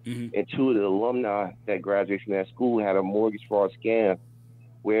University, and two of the alumni that graduated from that school had a mortgage fraud scam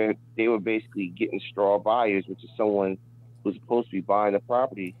where they were basically getting straw buyers, which is someone who's supposed to be buying the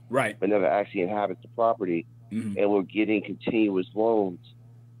property, right, but never actually inhabits the property, and were getting continuous loans.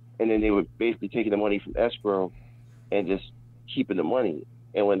 And then they were basically taking the money from escrow and just keeping the money.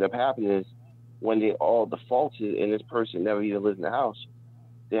 And what ended up happening is when they all defaulted and this person never even lived in the house,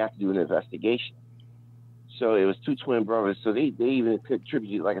 they have to do an investigation. So it was two twin brothers. So they even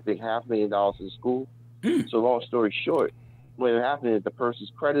contributed, like, I think $500,000 to the school. So long story short, what happened is the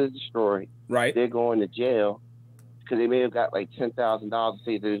person's credit is destroyed. Right. They're going to jail because they may have got like $10,000 to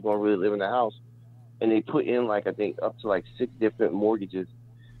say they was going to really live in the house. And they put in, like, I think up to like 6 different mortgages.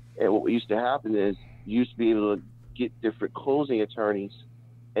 And what used to happen is you used to be able to get different closing attorneys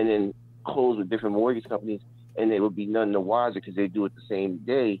and then close with different mortgage companies, and they would be none the wiser because they do it the same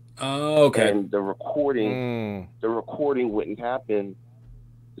day. Oh, okay. And the recording wouldn't happen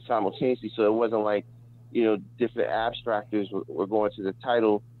simultaneously. So it wasn't like, you know, different abstractors were going to the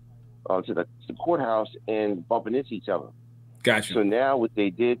title, to the courthouse and bumping into each other. Gotcha. So now what they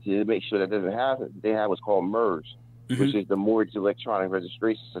did to make sure that doesn't happen, they have what's called MERS, which is the Mortgage Electronic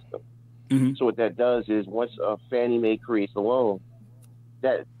Registration System. So what that does is once a Fannie Mae creates a loan,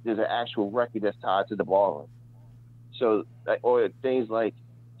 that there's an actual record that's tied to the borrower. So, or things like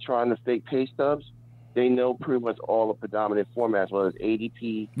trying to fake pay stubs, they know pretty much all the predominant formats, whether it's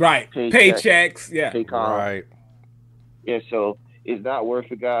ADP, right, paychecks, yeah, Paycom. Right. Yeah, so it's not worth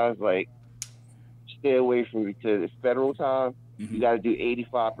it, guys. Like, stay away from it because it's federal time. You got to do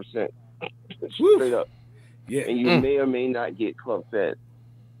 85% straight up. Yeah, and you may or may not get club fed.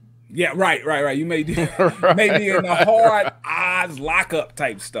 Yeah, right. You may be in the hard odds lockup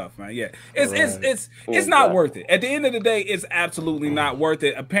type stuff, man. Yeah, it's not worth it. At the end of the day, it's absolutely not worth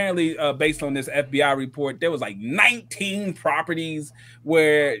it. Apparently, based on this FBI report, there was like 19 properties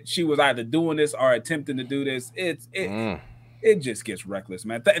where she was either doing this or attempting to do this. It just gets reckless,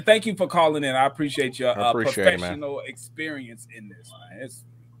 man. Thank you for calling in. I appreciate your professional experience in this, man. It's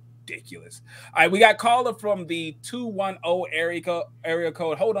ridiculous. All right, we got caller from the 210 area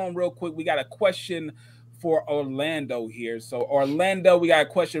code. Hold on real quick. We got a question for Orlando here. So Orlando, we got a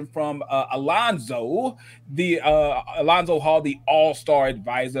question from Alonzo, Alonzo Hall, the all-star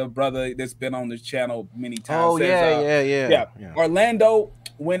advisor, brother that's been on this channel many times. Oh, yeah. Orlando,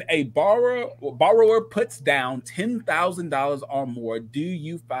 when a borrower puts down $10,000 or more, do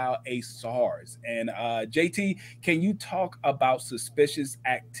you file a SARS? And JT, can you talk about suspicious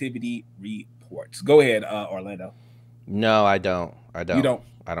activity reports? Go ahead, Orlando. No, I don't. You don't?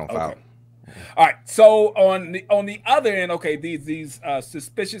 I don't file. Okay. All right. So on the other end, okay, these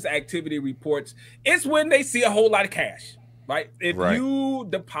suspicious activity reports, it's when they see a whole lot of cash. Right. If you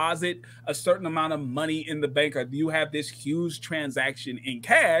deposit a certain amount of money in the bank, or you have this huge transaction in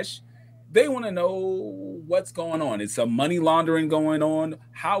cash, they want to know what's going on. Is some money laundering going on?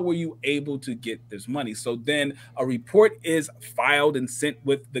 How were you able to get this money? So then a report is filed and sent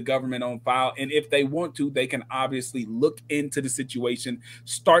with the government on file. And if they want to, they can obviously look into the situation,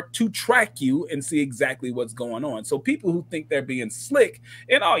 start to track you and see exactly what's going on. So people who think they're being slick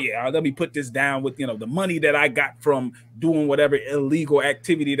and, oh yeah, let me put this down with, the money that I got from doing whatever illegal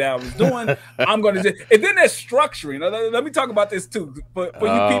activity that I was doing, I'm going to just, and then there's structuring. Let me talk about this too. For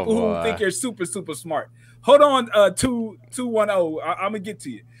you people who think you're super, super smart. Hold on, 210. I'm going to get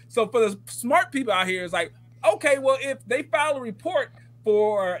to you. So for the smart people out here, it's like, okay, well, if they file a report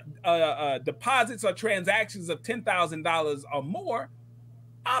for deposits or transactions of $10,000 or more,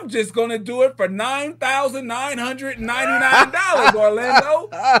 I'm just going to do it for $9,999, Orlando.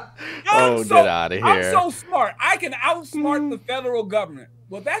 Get out of here. I'm so smart. I can outsmart the federal government.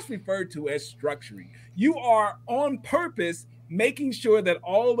 Well, that's referred to as structuring. You are on purpose making sure that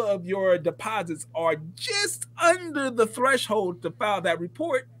all of your deposits are just under the threshold to file that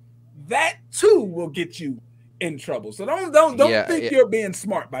report. That too will get you in trouble. So don't think you're being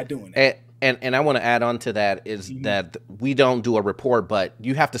smart by doing that. And I want to add on to that is that we don't do a report, but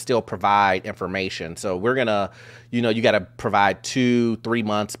you have to still provide information. So we're going to, you got to provide 2-3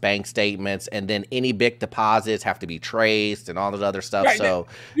 months bank statements, and then any big deposits have to be traced and all that other stuff. Right. So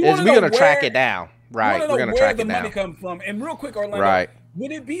we're going to track it down. Right. We're going to track it down. Where the money comes from. And real quick, Orlando,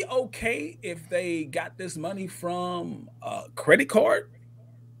 would it be okay if they got this money from a credit card?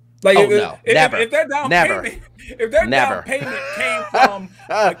 Like never, if their down never, payment, if their down payment came from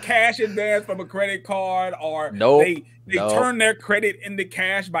a cash advance from a credit card, or they turn their credit into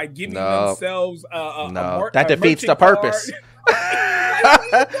cash by giving themselves that defeats the purpose.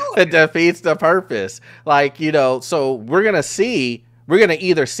 It defeats the purpose. Like, you know, so we're gonna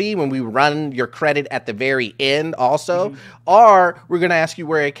either see when we run your credit at the very end also, or we're gonna ask you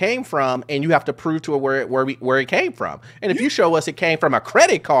where it came from, and you have to prove to it where it came from. And if you show us it came from a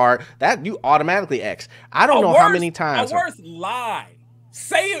credit card, that you automatically X. I don't know how many times. A worse lie.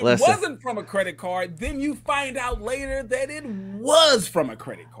 Say it wasn't from a credit card, then you find out later that it was from a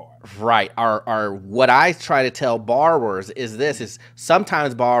credit card. Right. Or what I try to tell borrowers is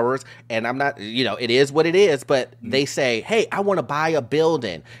sometimes borrowers, and I'm not, you know, it is what it is, but they say, hey, I want to buy a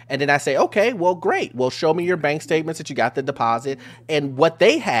building. And then I say, okay, well, great. Well, show me your bank statements that you got the deposit. And what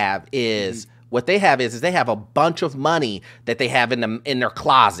they have is they have a bunch of money that they have in their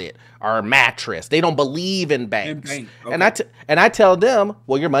closet or a mattress. They don't believe in banks. Okay. And I tell them,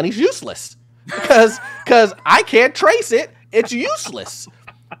 well, your money's useless because I can't trace it. It's useless.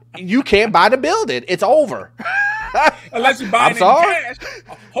 You can't buy the building. It's over. Unless you buy it in cash.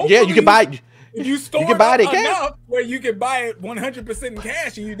 Yeah, you can buy. You store it buy it enough where you can buy it 100% in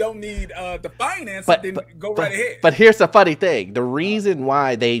cash, and you don't need the finance. Then go right ahead. But here's the funny thing: the reason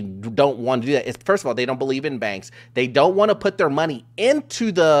why they don't want to do that is, first of all, they don't believe in banks. They don't want to put their money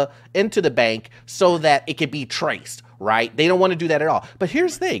into the bank so that it can be traced. Right? They don't want to do that at all. But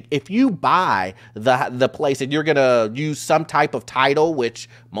here's the thing: if you buy the place and you're gonna use some type of title, which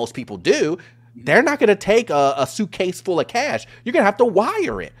most people do, they're not going to take a suitcase full of cash. You're going to have to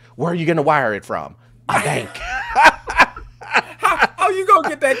wire it. Where are you going to wire it from? A bank. How you going to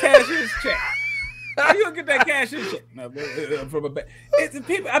get that cashier's check? How you going to get that cashier's check? No, from a bank.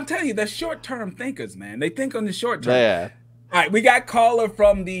 I'm telling you, they're short-term thinkers, man. They think on the short term. Yeah. All right, we got caller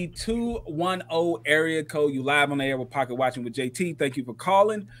from the 210 area code. You live on the air with Pocket Watching with JT. Thank you for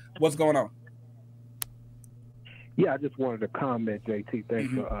calling. What's going on? Yeah, I just wanted to comment, JT.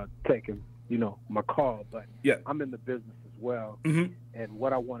 Thanks for taking my call, but I'm in the business as well. And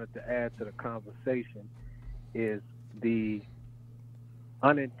what I wanted to add to the conversation is the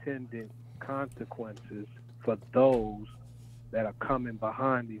unintended consequences for those that are coming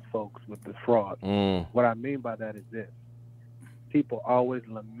behind these folks with the fraud. What I mean by that is this: people always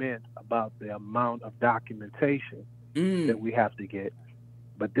lament about the amount of documentation that we have to get,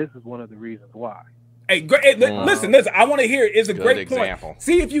 but this is one of the reasons why. Hey, listen. I want to hear it. It's a great example. Point.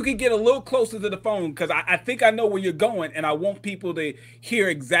 See if you can get a little closer to the phone, because I think I know where you're going, and I want people to hear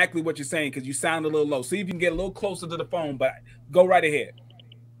exactly what you're saying, because you sound a little low. See if you can get a little closer to the phone, but go right ahead.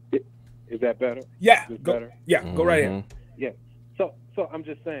 Is that better? Yeah. Better? Yeah, go right ahead. Yeah. So I'm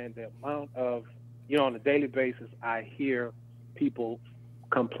just saying the amount of, on a daily basis, I hear people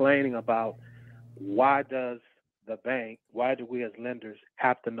complaining about why do we as lenders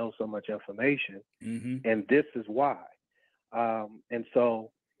have to know so much information? And this is why. And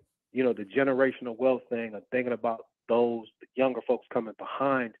so, the generational wealth thing, I'm thinking about those younger folks coming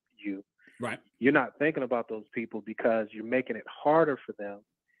behind you. Right. You're not thinking about those people because you're making it harder for them.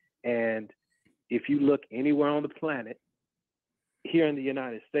 And if you look anywhere on the planet, here in the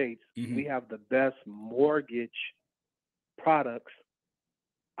United States, we have the best mortgage products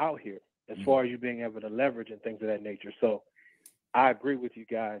out here, as far as you being able to leverage and things of that nature. So I agree with you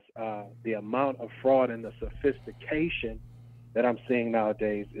guys. The amount of fraud and the sophistication that I'm seeing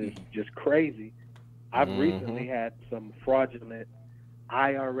nowadays is just crazy. I've recently had some fraudulent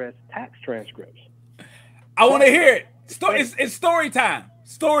IRS tax transcripts. I want to hear it. It's story time.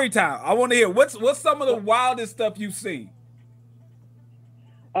 Story time. I want to hear what's some of the wildest stuff you've seen.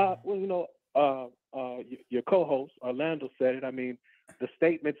 Your co-host Orlando said it. I mean, the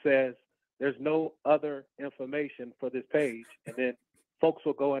statement says there's no other information for this page, and then folks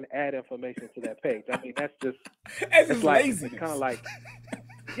will go and add information to that page. I mean, that's just it's like laziness. It's kind of like,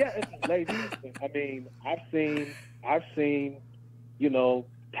 it's laziness. I mean, I've seen,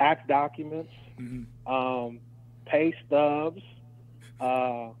 tax documents, pay stubs,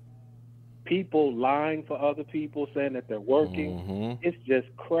 people lying for other people, saying that they're working. It's just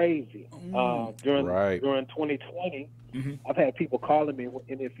crazy. During 2020, I've had people calling me,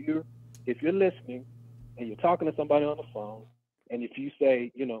 and if you're listening and you're talking to somebody on the phone, and if you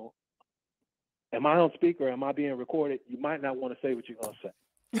say, am I on speaker? Am I being recorded? You might not want to say what you're going to say.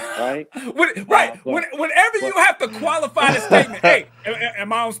 Right? Whenever you have to qualify the statement, hey,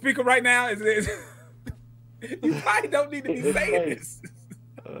 am I on speaker right now? You probably don't need to be saying this.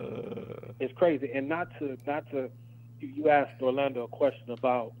 It's crazy. And not to you asked Orlando a question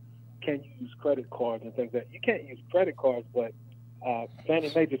about can you use credit cards and things like that. You can't use credit cards, but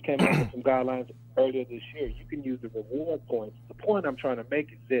Fannie Mae just came out with some guidelines earlier this year. You can use the reward points. The point I'm trying to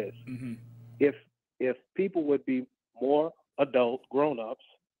make is this. If people would be more adult, grown-ups,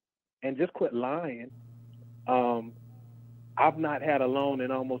 and just quit lying, I've not had a loan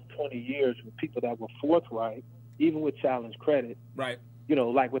in almost 20 years with people that were forthright, even with challenge credit. Right. You know,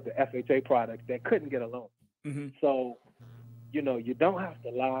 like with the FHA products that couldn't get a loan. So, you know, you don't have to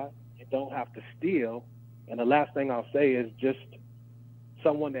lie. You don't have to steal. And the last thing I'll say is just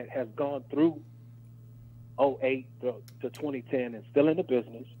someone that has gone through 2008 to 2010 and still in the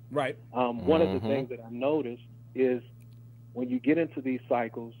business. Right. One of the things that I noticed is when you get into these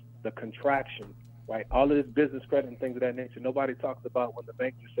cycles, the contraction, right? All of this business credit and things of that nature, nobody talks about when the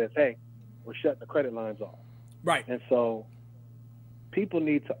bank just says, hey, we're shutting the credit lines off. Right. And so people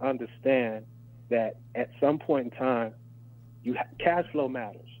need to understand that at some point in time, cash flow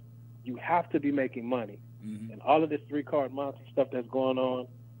matters. You have to be making money. And all of this three-card monster stuff that's going on,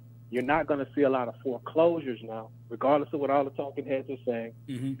 you're not going to see a lot of foreclosures now, regardless of what all the talking heads are saying,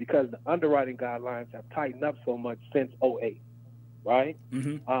 because the underwriting guidelines have tightened up so much since 2008, right?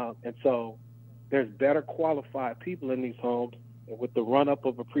 And so there's better qualified people in these homes, and with the run-up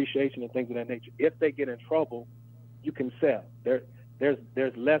of appreciation and things of that nature, if they get in trouble, you can sell.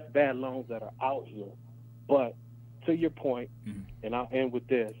 There's less bad loans that are out here. But to your point, and I'll end with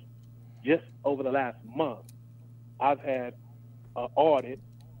this, just over the last month, I've had an audit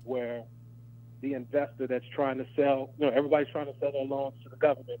where the investor that's trying to sell, you know, everybody's trying to sell their loans to the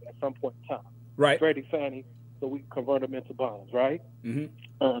government at some point in time. Right. Freddie, Fannie, so we can convert them into bonds, right?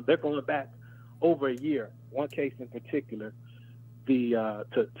 They're going back over a year. One case in particular, to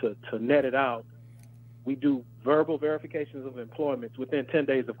net it out, we do verbal verifications of employment within 10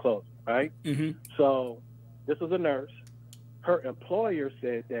 days of closing, right? So this was a nurse. Her employer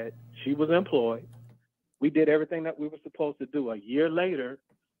said that she was employed. We did everything that we were supposed to do. A year later,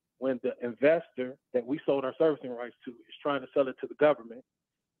 when the investor that we sold our servicing rights to is trying to sell it to the government,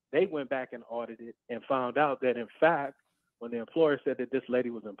 they went back and audited and found out that, in fact, when the employer said that this lady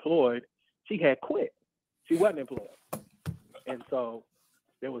was employed, she had quit. She wasn't employed. And so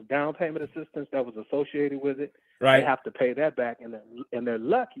there was down payment assistance that was associated with it. Right. They have to pay that back, and they're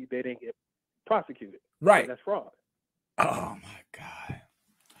lucky they didn't get prosecuted. Right. And that's fraud. Oh my God.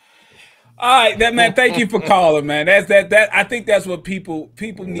 All right, that man. Thank you for calling, man. That. I think that's what people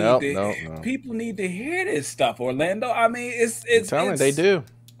need people need to hear this stuff. Orlando. I mean, it's telling they do.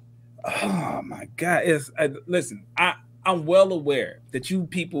 Oh my God. Listen. I'm well aware that you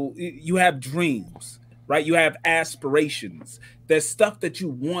people, you have dreams, right? You have aspirations. There's stuff that you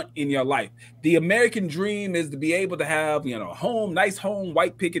want in your life. The American dream is to be able to have, you know, a home, nice home,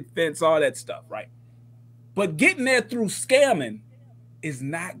 white picket fence, all that stuff, right? But getting there through scamming is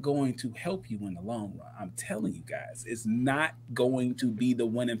not going to help you in the long run. I'm telling you guys, it's not going to be the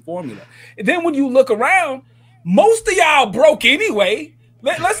winning formula. And then when you look around, most of y'all broke anyway.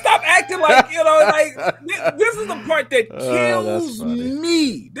 Let's stop acting like, you know, like this is the part that kills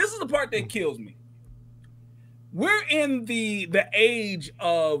me. This is the part that kills me. We're in the age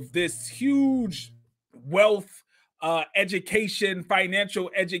of this huge wealth, education,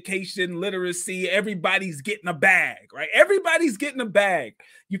 financial education, literacy. Everybody's getting a bag, right? Everybody's getting a bag.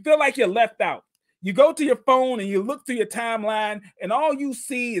 You feel like you're left out. You go to your phone and you look through your timeline, and all you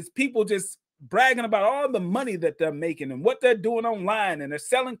see is people just bragging about all the money that they're making and what they're doing online, and they're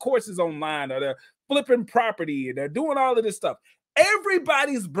selling courses online, or they're flipping property, and they're doing all of this stuff.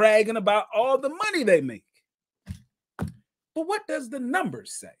 Everybody's bragging about all the money they make. But what does the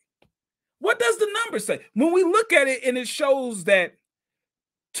numbers say? What does the numbers say? When we look at it, and it shows that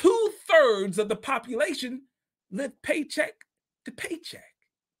 2/3 of the population live paycheck to paycheck.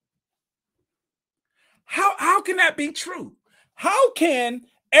 How can that be true? How can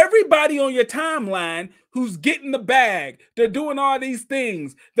everybody on your timeline who's getting the bag, they're doing all these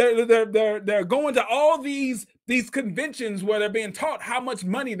things, they're going to all these conventions where they're being taught how much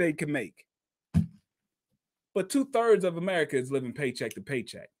money they can make, but 2/3 of America is living paycheck to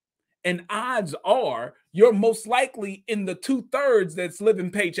paycheck? And odds are you're most likely in the 2/3 that's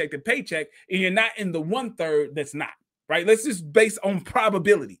living paycheck to paycheck, and you're not in the 1/3 that's not, right? Let's just base on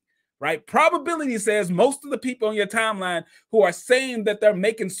probability, right? Probability says most of the people on your timeline who are saying that they're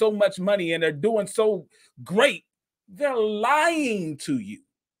making so much money and they're doing so great, they're lying to you,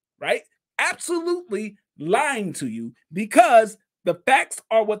 right? Absolutely lying to you, because the facts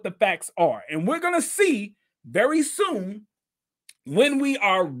are what the facts are. And we're going to see very soon, when we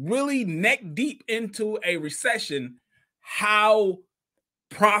are really neck deep into a recession, how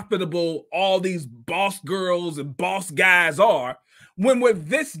profitable all these boss girls and boss guys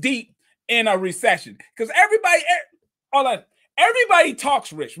everybody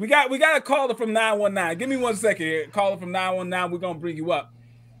talks rich. We got a caller from 919. Give me 1 second here. Caller from 919. We're gonna bring you up.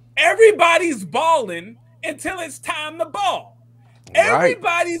 Everybody's balling until it's time to ball.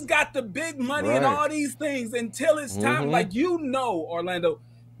 Everybody's got the big money and all these things until it's time. Like, you know, Orlando,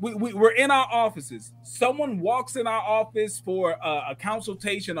 we're in our offices. Someone walks in our office for a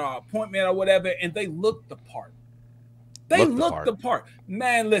consultation or appointment or whatever, and they look the part. They look the part.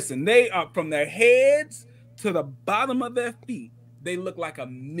 Man, listen, they are from their heads to the bottom of their feet. They look like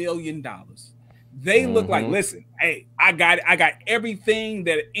 $1 million. They look like, listen, hey, I got everything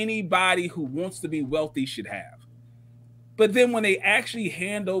that anybody who wants to be wealthy should have. But then when they actually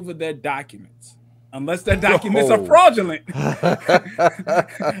hand over their documents, unless their documents are fraudulent,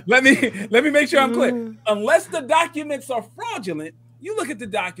 let me make sure I'm clear. Unless the documents are fraudulent, you look at the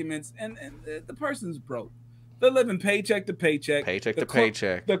documents and the person's broke. They're living paycheck to paycheck.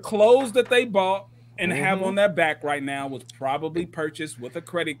 Paycheck. The clothes that they bought and have on their back right now was probably purchased with a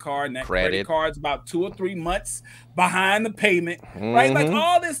credit card, and that credit card's about 2 or 3 months behind the payment, right? Like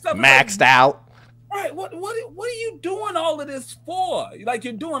all this stuff maxed out. Right. What are you doing all of this for? Like,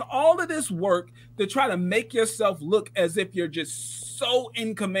 you're doing all of this work to try to make yourself look as if you're just so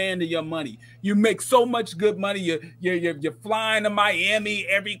in command of your money. You make so much good money. You're flying to Miami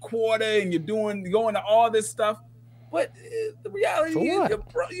every quarter, and you're going to all this stuff. But the reality is you're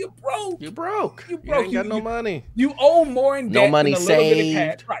broke. You broke. You ain't got no money. You owe more in debt. No money than a little saved. Bit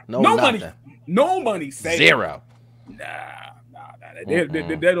of cash. Right. No money. No money saved. Zero. Nah.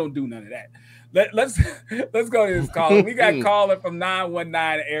 They don't do none of that. Let's go to this caller. We got caller from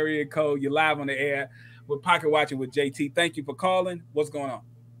 919 area code. You're live on the air with Pocket Watching with JT. Thank you for calling. What's going on?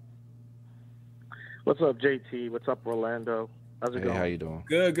 What's up, JT? What's up, Orlando? How's it going? How you doing?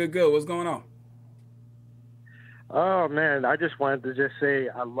 Good. What's going on? Oh, man, I just wanted to just say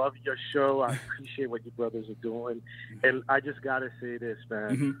I love your show. I appreciate what you brothers are doing. And I just got to say this,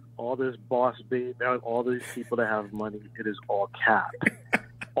 man. All this boss babe, all these people that have money, it is all cap.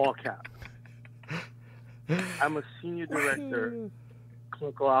 All cap. I'm a senior director,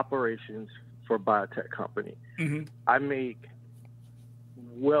 clinical operations for a biotech company. I make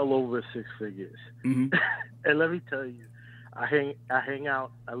well over 6 figures. And let me tell you, I hang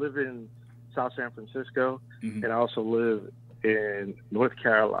out. I live in South San Francisco, and I also live in North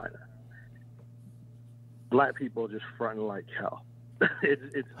Carolina. Black people are just fronting like hell.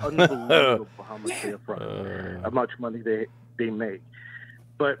 It's unbelievable how much they're fronting, how much money they make.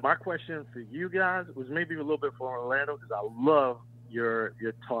 But my question for you guys was maybe a little bit for Orlando, because I love your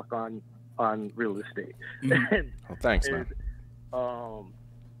talk on real estate. Thanks, man.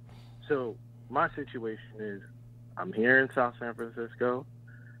 So my situation is, I'm here in South San Francisco.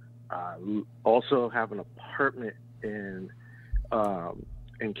 I also have an apartment in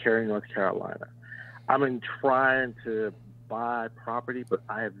Cary, North Carolina. I've been trying to buy property, but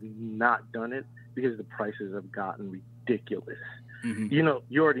I have not done it because the prices have gotten ridiculous. You know,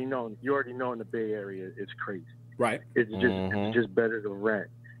 you already know in the Bay Area, it's crazy. Right. It's just better to rent.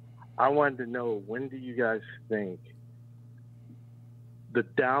 I wanted to know, when do you guys think the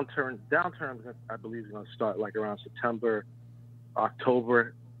downturn, I believe, is going to start like around September,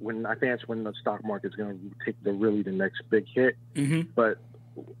 October, when I think that's when the stock market is going to take the next big hit. But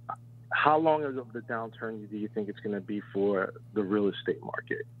how long of the downturn do you think it's going to be for the real estate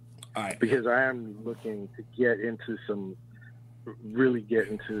market? All right. Because I am looking to get into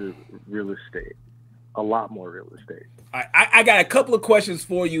real estate, a lot more real estate. I got a couple of questions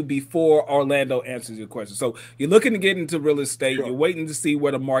for you before Orlando answers your question. So you're looking to get into real estate. Sure. You're waiting to see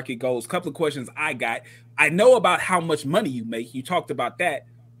where the market goes. A couple of questions I got. I know about how much money you make. You talked about that.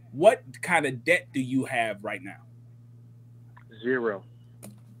 What kind of debt do you have right now? Zero.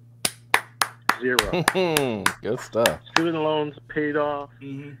 Good stuff. Student loans paid off.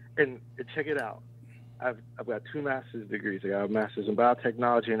 And check it out. I've got 2 master's degrees. I got a master's in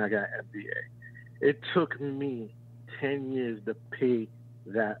biotechnology and I got an MBA. It took me 10 years to pay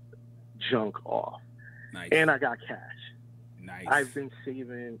that junk off. Nice. And I got cash. Nice. I've been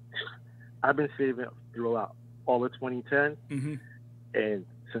saving throughout all of 2010 and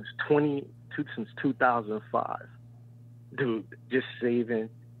since 2005. Dude, just saving,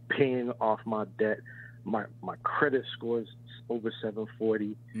 paying off my debt. My credit score is over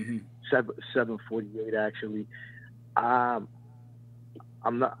 740, 748 actually.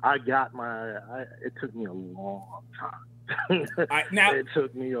 It took me a long time. It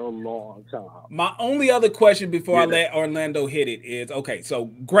took me a long time. My only other question before I let Orlando hit it is, okay, so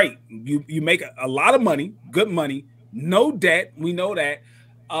great. You make a lot of money, good money, no debt. We know that.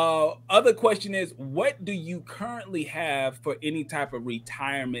 Other question is, what do you currently have for any type of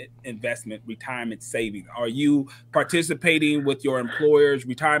retirement investment, retirement savings? Are you participating with your employer's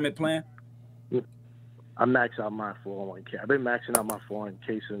retirement plan? I max out my 401k. I've been maxing out my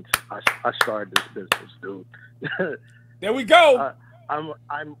 401k since I started this business, dude. There we go.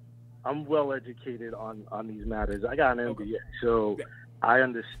 I'm well educated on these matters. I got an MBA, so I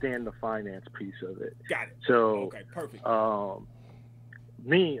understand the finance piece of it. Got it. So okay, perfect. I'm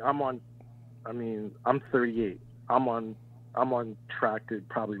 38. I'm on track to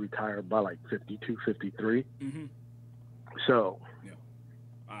probably retire by like 52, 53. Mm-hmm. So.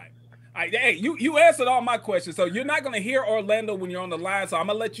 All right, hey, you answered all my questions, so you're not going to hear Orlando when you're on the line, so I'm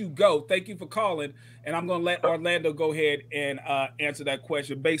going to let you go. Thank you for calling, and I'm going to let Orlando go ahead and answer that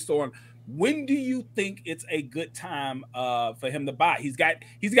question based on when do you think it's a good time for him to buy? He's got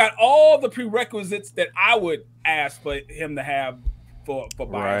all the prerequisites that I would ask for him to have for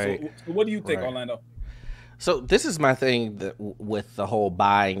buying. Right. So what do you think, Orlando? So this is my thing with the whole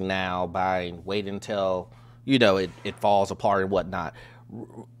buying now, wait until, it falls apart and whatnot.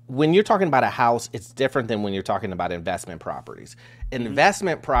 When you're talking about a house, it's different than when you're talking about investment properties.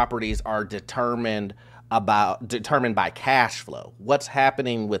 Investment properties are determined by cash flow. What's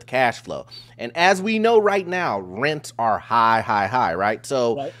happening with cash flow? And as we know right now, rents are high, right?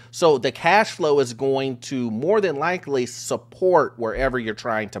 So the cash flow is going to more than likely support wherever you're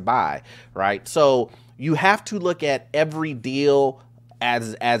trying to buy, right? So you have to look at every deal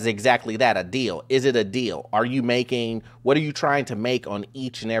as exactly that, a deal. Is it a deal? What are you trying to make on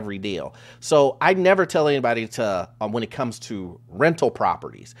each and every deal? So I never tell anybody to, when it comes to rental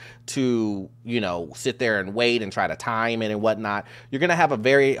properties, to, sit there and wait and try to time it and whatnot. You're going to have a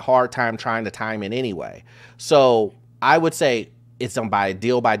very hard time trying to time it anyway. So I would say it's on by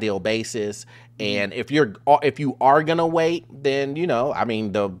deal basis. And if you are going to wait, then,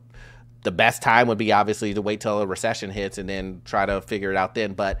 the best time would be obviously to wait till a recession hits and then try to figure it out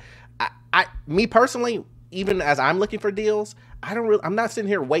then. But me personally, even as I'm looking for deals, I'm not sitting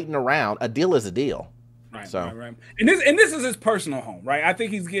here waiting around. A deal is a deal. Right, so. Right. And this is his personal home, right? I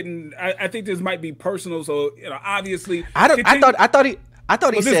think he's getting. I think this might be personal. So obviously, I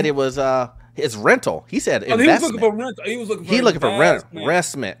thought he said it was his rental. He said investment. He was looking for rental. He was looking for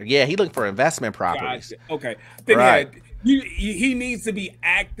investment. Yeah, he looking for investment properties. Gotcha. Okay. Then right. He needs to be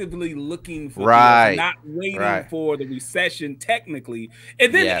actively looking for deals, not waiting for the recession technically.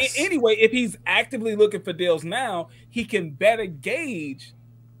 And then anyway, if he's actively looking for deals now, he can better gauge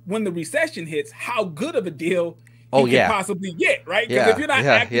when the recession hits how good of a deal he can possibly get, right? Because if you're not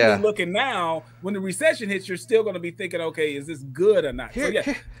actively looking now, when the recession hits, you're still going to be thinking, okay, is this good or not?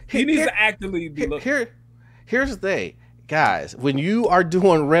 He needs to actively be looking. Here's the thing, guys. When you are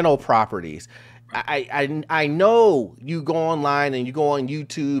doing rental properties, I know you go online and you go on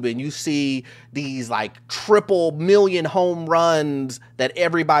YouTube and you see these like triple million home runs that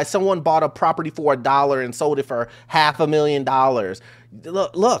someone bought a property for $1 and sold it for $500,000.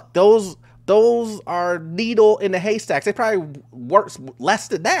 Look, those are needle in the haystacks. They probably works less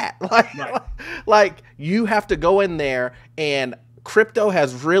than that. Like you have to go in there, and crypto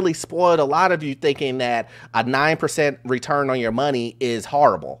has really spoiled a lot of you thinking that a 9% return on your money is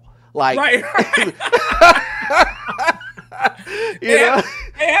horrible. Like, they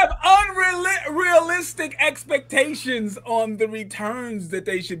have unrealistic expectations on the returns that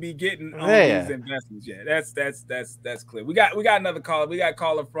they should be getting on these investments. Yeah, that's clear. We got another caller. We got a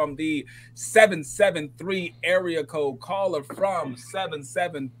caller from the 773 area code. Caller from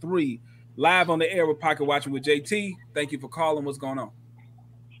 773, live on the air with Pocket Watching with JT. Thank you for calling. What's going on?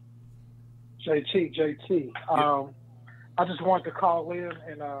 JT. I just wanted to call in,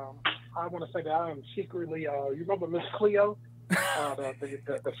 and I want to say that I am secretly, you remember Miss Cleo, the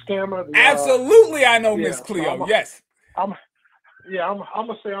scammer? Absolutely, I know Miss Cleo, yes. I'm going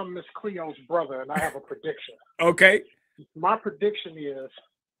to say I'm Miss Cleo's brother, and I have a prediction. Okay. My prediction is,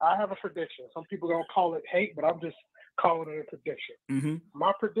 I have a prediction. Some people are going to call it hate, but I'm just calling it a prediction. Mm-hmm.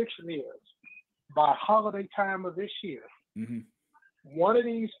 My prediction is, by holiday time of this year, one of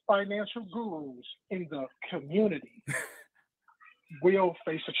these financial gurus in the community will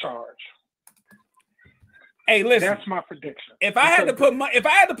face a charge. Hey, listen. That's my prediction. If I had to put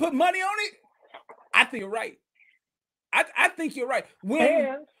money on it, I think you're right. I think you're right.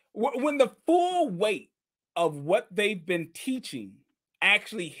 When the full weight of what they've been teaching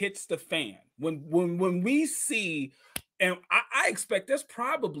actually hits the fan, when we see, and I expect there's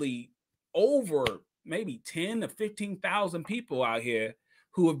probably over maybe 10 to 15,000 people out here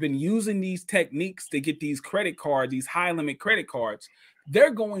who have been using these techniques to get these credit cards, these high limit credit cards, they're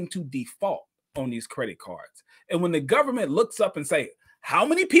going to default on these credit cards. And when the government looks up and say, how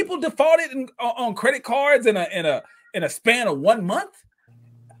many people defaulted on credit cards in a span of 1 month?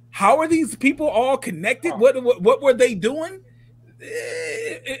 How are these people all connected? What were they doing?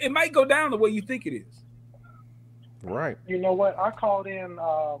 It might go down the way you think it is. Right. You know what? I called in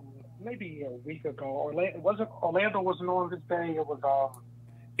maybe a week ago. Orlando wasn't on this day. It was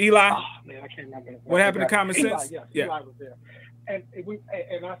Eli. Oh, man, I can't remember. What happened to Common Eli, Sense? yes, Yeah. Eli was there, and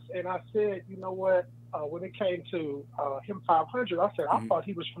I said, you know what? When it came to him 500, I said I thought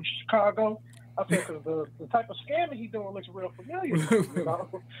he was from Chicago. I said because the type of scamming he's doing looks real familiar, you know.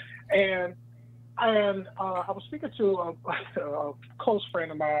 And I was speaking to a close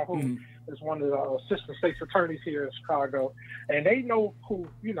friend of mine who is one of the assistant state's attorneys here in Chicago, and they know who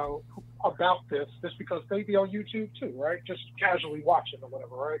about this because they be on YouTube too, right? Just casually watching or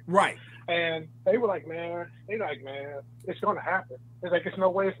whatever, right? Right. And they were like, man, it's going to happen. It's like, there's no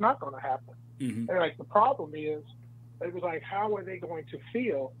way it's not going to happen. And like, the problem is, it was like, how are they going to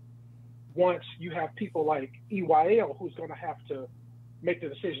feel once you have people like EYL who's going to have to make the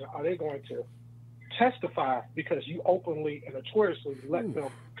decision? Are they going to testify because you openly and notoriously let them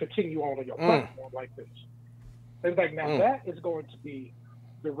continue on your platform like this? They was like, now that is going to be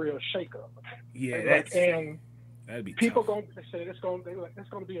the real shakeup. Yeah, and that'd be people going to say it's going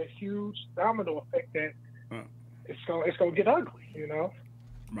to be a huge domino effect that it's going to get ugly, you know?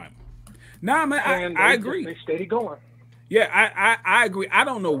 Right. Nah, man, I agree. They steady going. Yeah, I agree. I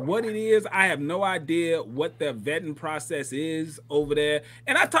don't know what it is. I have no idea what the vetting process is over there.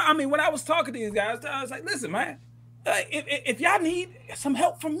 And I mean, when I was talking to these guys, I was like, listen, man, if y'all need some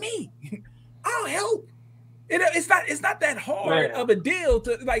help from me, I'll help. It's not that hard of a deal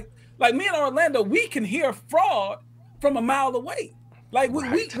to like me and Orlando, we can hear fraud from a mile away. Like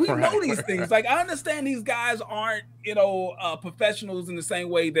we know these things. Like I understand these guys aren't, professionals in the same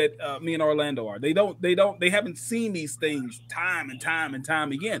way that me and Orlando are. They haven't seen these things time and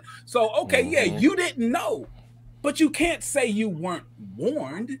time again. So okay, yeah, you didn't know, but you can't say you weren't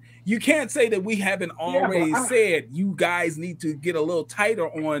warned. You can't say that we haven't already said you guys need to get a little tighter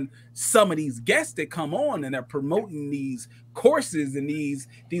on some of these guests that come on and are promoting these courses and these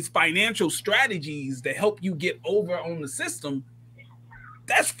financial strategies to help you get over on the system.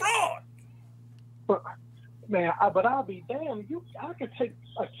 That's fraud. But man, I'll be damned. I could take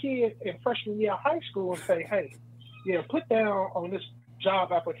a kid in freshman year of high school and say, hey, put down on this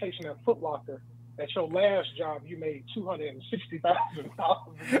job application at Foot Locker. At your last job, you made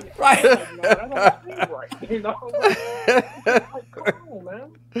 $260,000. Right. That don't seem right. Like, come on,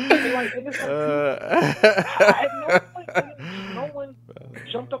 man. No one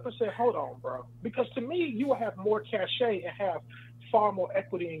jumped up and said, hold on, bro. Because to me, you will have more cachet and have far more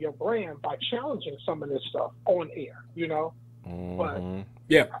equity in your brand by challenging some of this stuff on air, But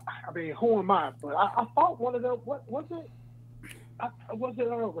yeah, I mean, who am I? But I thought one of them. What was it? Was it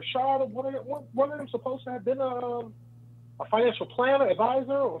Rashad? One of them supposed to have been a financial planner,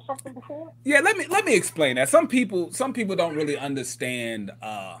 advisor, or something before? Yeah, let me explain that. Some people don't really understand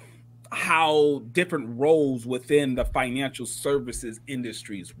how different roles within the financial services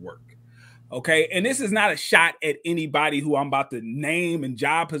industries work. Okay, and this is not a shot at anybody who I'm about to name and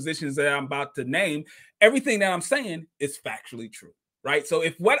job positions that I'm about to name. Everything that I'm saying is factually true, right? So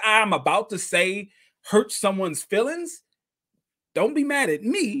if what I'm about to say hurts someone's feelings, don't be mad at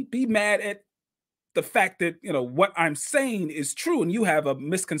me. Be mad at the fact that, what I'm saying is true and you have a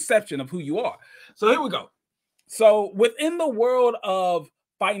misconception of who you are. So here we go. So within the world of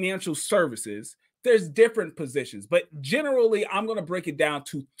financial services, there's different positions, but generally I'm going to break it down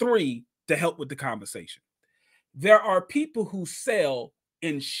to 3 to help with the conversation. There are people who sell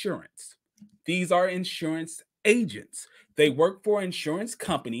insurance. These are insurance agents. They work for insurance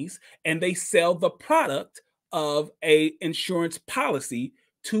companies and they sell the product of a insurance policy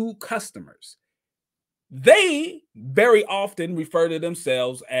to customers. They very often refer to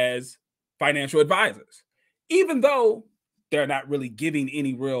themselves as financial advisors. Even though they're not really giving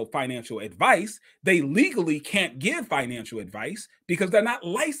any real financial advice, they legally can't give financial advice because they're not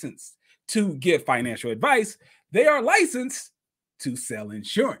licensed to give financial advice. They are licensed to sell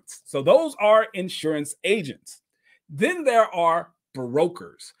insurance. So those are insurance agents. Then there are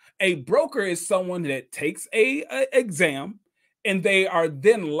brokers. A broker is someone that takes an exam and they are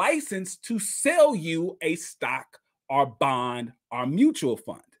then licensed to sell you a stock or bond or mutual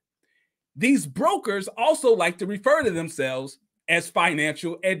fund. These brokers also like to refer to themselves as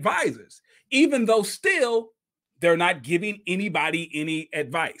financial advisors, even though still they're not giving anybody any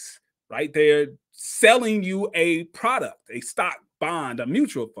advice, right? They're selling you a product, a stock, bond, a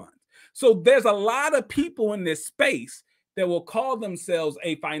mutual fund. So there's a lot of people in this space that will call themselves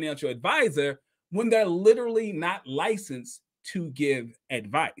a financial advisor when they're literally not licensed to give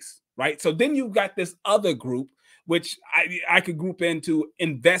advice, right? So then you've got this other group, which I could group into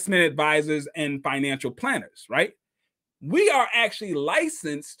investment advisors and financial planners, right? We are actually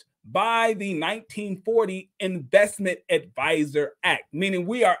licensed by the 1940 Investment Advisor Act, meaning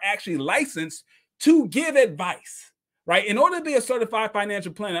we are actually licensed to give advice, right? In order to be a certified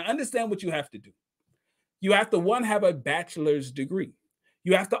financial planner, understand what you have to do. You have to, one, have a bachelor's degree.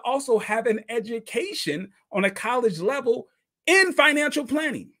 You have to also have an education on a college level in financial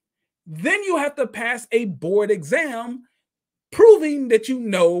planning. Then you have to pass a board exam proving that you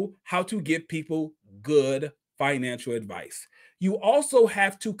know how to give people good financial advice. You also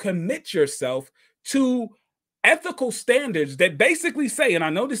have to commit yourself to ethical standards that basically say, and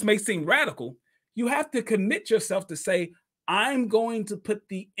I know this may seem radical, you have to commit yourself to say, I'm going to put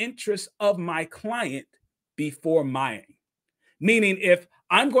the interest of my client before mine. Meaning, if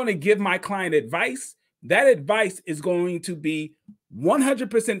I'm going to give my client advice, that advice is going to be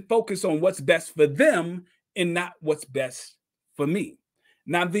 100% focused on what's best for them and not what's best for me.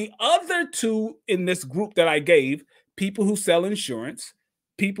 Now, the other two in this group that I gave, people who sell insurance,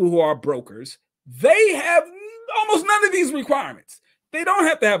 people who are brokers, they have almost none of these requirements. They don't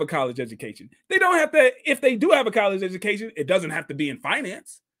have to have a college education. They don't have to, if they do have a college education, it doesn't have to be in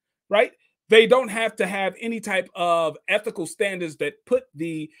finance, right? They don't have to have any type of ethical standards that put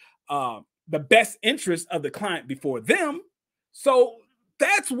the best interest of the client before them. So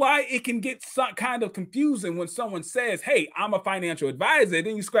that's why it can get some kind of confusing when someone says, hey, I'm a financial advisor.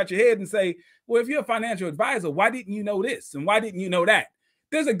 Then you scratch your head and say, well, if you're a financial advisor, why didn't you know this? And why didn't you know that?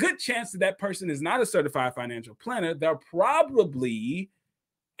 There's a good chance that that person is not a certified financial planner. They're probably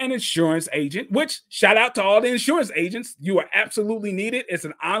an insurance agent, which, shout out to all the insurance agents. You are absolutely needed. It's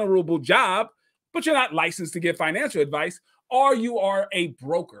an honorable job, but you're not licensed to give financial advice. Or you are a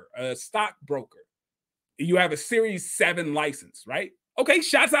broker, a stock broker. You have a Series 7 license, right? Okay,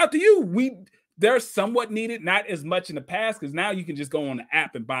 shouts out to you. They're somewhat needed, not as much in the past, because now you can just go on the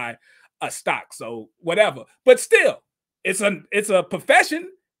app and buy a stock. So whatever. But still, it's a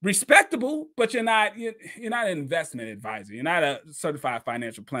profession, respectable, but you're not an investment advisor. You're not a certified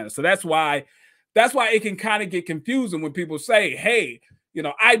financial planner. So that's why it can kind of get confusing when people say, hey,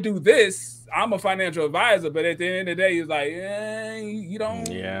 I do this, I'm a financial advisor, but at the end of the day, it's like, you don't,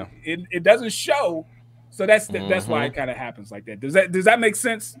 it doesn't show. So that's why it kind of happens like that. Does that make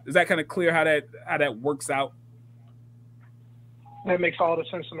sense? Is that kind of clear how that works out? That makes all the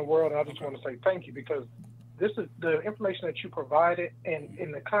sense in the world. And I just want to say thank you, because this is the information that you provided, and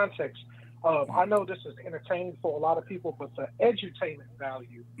in the context of, I know this is entertaining for a lot of people, but the edutainment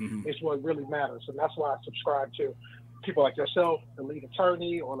value is what really matters. And that's why I subscribe to people like yourself, the lead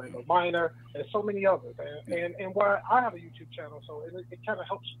attorney, Orlando Minor, and so many others. And why I have a YouTube channel, so it kind of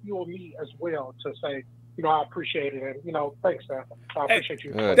helps fuel me as well to say, I appreciate it. And, thanks, man. I appreciate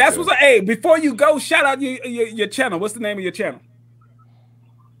you. That's what's before you go, shout out your channel. What's the name of your channel?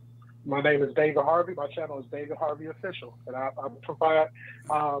 My name is David Harvey. My channel is David Harvey Official. And I provide,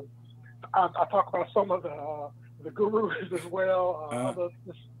 I talk about some of the gurus as well,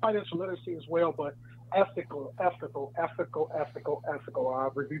 the financial literacy as well, but ethical. I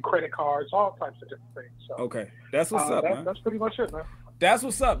review credit cards, all types of different things. So, okay. That's what's up, man. That's pretty much it, man. That's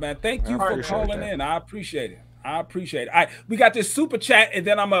what's up, man. Thank you for calling in. I appreciate it. All right, we got this super chat, and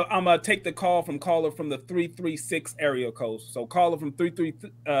then I'm gonna take the call from caller from the 336 area code. So caller from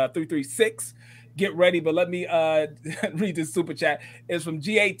 336, get ready. But let me read this super chat. It's from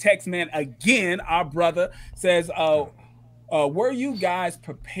GA Texman again. Our brother says, were you guys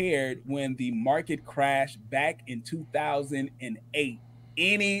prepared when the market crashed back in 2008?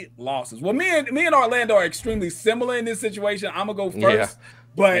 Any losses? Well, me and Orlando are extremely similar in this situation. I'm gonna go first.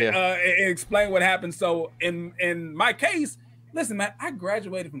 But explain what happened. So in my case, listen, man, I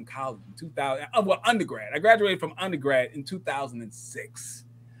graduated from college in 2000. Undergrad. I graduated from undergrad in 2006.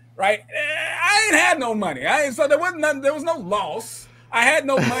 Right? I ain't had no money. So there was no loss. I had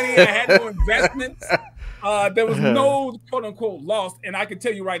no money. I had no investments. There was no quote unquote loss. And I can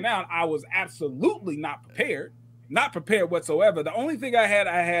tell you right now, I was absolutely not prepared. Not prepared whatsoever. The only thing I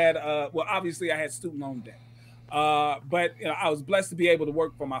had, obviously I had student loan debt. But I was blessed to be able to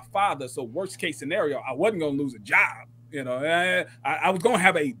work for my father. So worst case scenario, I wasn't going to lose a job. I was going to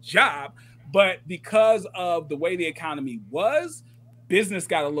have a job, but because of the way the economy was, business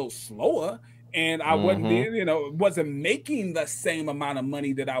got a little slower, and I wasn't making the same amount of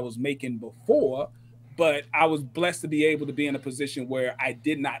money that I was making before. But I was blessed to be able to be in a position where I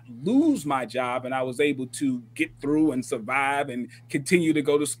did not lose my job, and I was able to get through and survive and continue to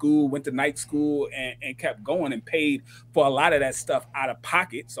go to school, went to night school, and kept going, and paid for a lot of that stuff out of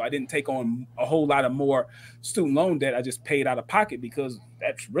pocket. So I didn't take on a whole lot of more student loan debt. I just paid out of pocket because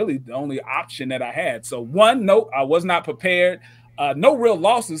that's really the only option that I had. So no, I was not prepared. No real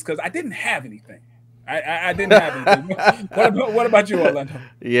losses because I didn't have anything. I didn't have anything. What about you, Orlando?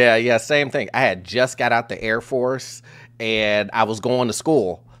 Yeah, same thing. I had just got out the Air Force and I was going to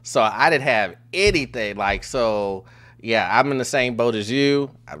school, so I didn't have anything. So yeah, I'm in the same boat as you.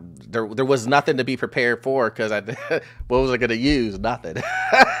 There was nothing to be prepared for because what was I going to use? Nothing.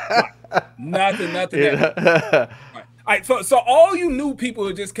 Nothing. All right, so all you new people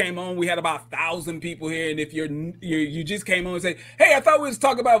who just came on, we had about 1,000 people here, and if you just came on and say, hey, I thought we was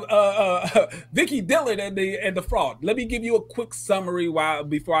talking about Vicki Dillard and the fraud. Let me give you a quick summary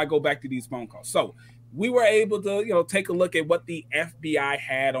before I go back to these phone calls. So we were able to take a look at what the FBI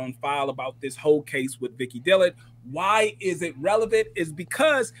had on file about this whole case with Vicki Dillard. Why is it relevant? Is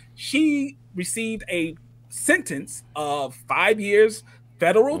because she received a sentence of 5 years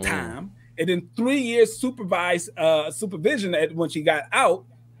federal time, and then 3 years supervised supervision when she got out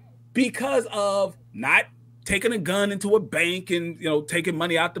because of not taking a gun into a bank and taking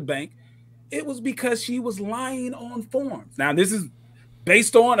money out the bank. It was because she was lying on forms. Now, this is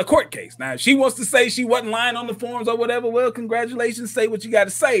based on a court case. Now, if she wants to say she wasn't lying on the forms or whatever, well, congratulations, say what you got to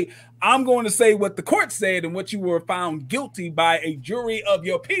say. I'm going to say what the court said and what you were found guilty by a jury of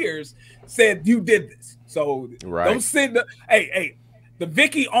your peers said you did this. So don't sit there. Hey, the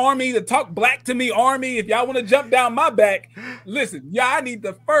Vicki Army, the Talk Black to Me Army, if y'all want to jump down my back, listen, y'all need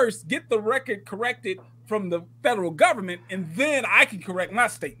to first get the record corrected from the federal government, and then I can correct my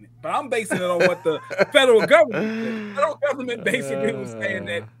statement. But I'm basing it on what the federal government did. The federal government basically was saying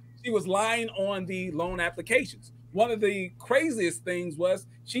that she was lying on the loan applications. One of the craziest things was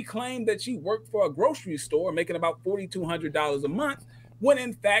she claimed that she worked for a grocery store making about $4,200 a month, when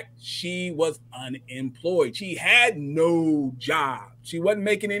in fact she was unemployed. She had no job. She wasn't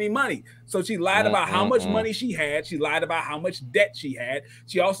making any money. So she lied about how much money she had. She lied about how much debt she had.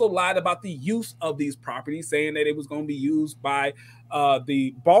 She also lied about the use of these properties, saying that it was going to be used by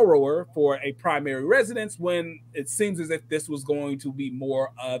the borrower for a primary residence, when it seems as if this was going to be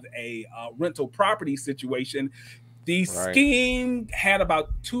more of a rental property situation. The scheme had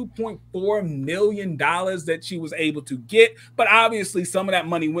about $2.4 million that she was able to get, but obviously some of that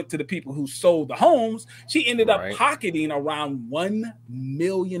money went to the people who sold the homes. She ended up pocketing around $1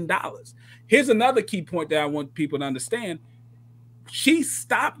 million. Here's another key point that I want people to understand. She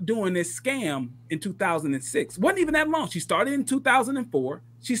stopped doing this scam in 2006. Wasn't even that long. She started in 2004.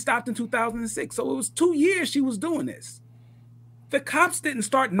 She stopped in 2006. So it was 2 years she was doing this. The cops didn't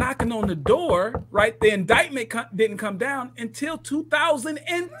start knocking on the door, right? The indictment didn't come down until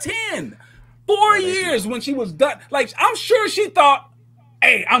 2010. 4 years when she was done. Like, I'm sure she thought,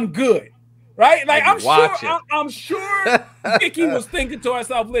 hey, I'm good, right? Like, I'm sure Vicki was thinking to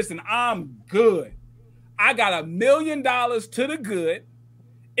herself, listen, I'm good. I got $1 million to the good.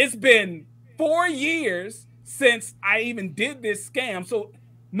 It's been 4 years since I even did this scam, so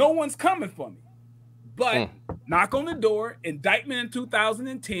no one's coming for me. But knock on the door, indictment in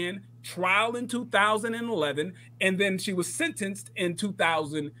 2010, trial in 2011, and then she was sentenced in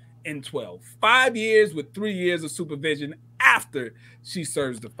 2012. 5 years with 3 years of supervision after she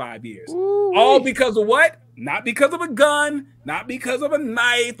serves the 5 years. Ooh. All because of what? Not because of a gun, not because of a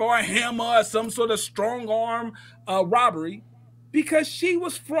knife or a hammer or some sort of strong arm robbery, because she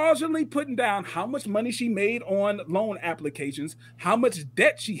was fraudulently putting down how much money she made on loan applications, how much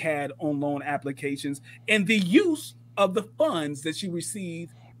debt she had on loan applications, and the use of the funds that she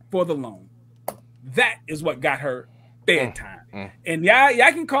received for the loan. That is what got her Fed time. And y'all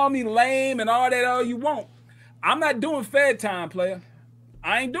can call me lame and all that all you want. I'm not doing Fed time, player.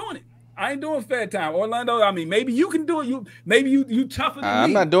 I ain't doing it. I ain't doing Fed time. Orlando, I mean, maybe you can do it. Maybe you tougher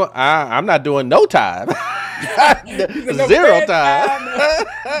than me. I'm not doing no time. No Zero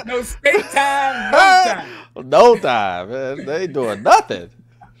time. No state time. No time. No time. Man. They ain't doing nothing.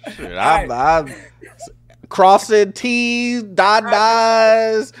 Shit, I'm crossing T's, dotting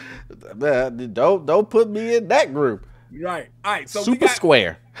I's. Man, don't put me in that group. Right. All right. So Super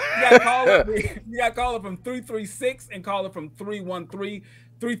square. You got caller from 336 and caller from 313.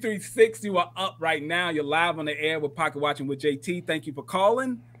 336, you are up right now. You're live on the air with Pocket Watching with JT. Thank you for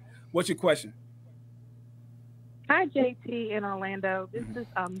calling. What's your question? Hi, JT in Orlando. This is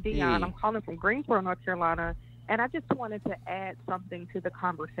Dion. I'm calling from Greensboro, North Carolina, And I just wanted to add something to the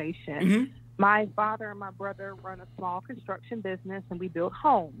conversation. My father and my brother run a small construction business, and we build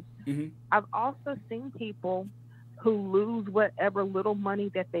homes. I've also seen people who lose whatever little money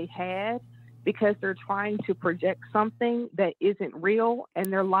that they had because they're trying to project something that isn't real,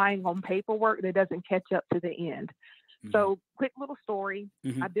 and they're lying on paperwork that doesn't catch up to the end. So, quick little story.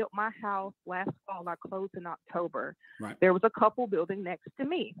 I built my house last fall. I closed in October. There was a couple building next to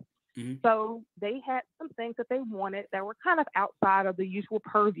me. So they had some things that they wanted that were kind of outside of the usual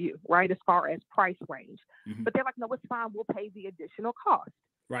purview, right, as far as price range. But they're like, no, it's fine. We'll pay the additional cost.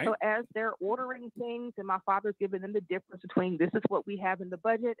 So as they're ordering things, and my father's giving them the difference between this is what we have in the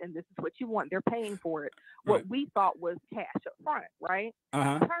budget and this is what you want, they're paying for it. What we thought was cash up front, right?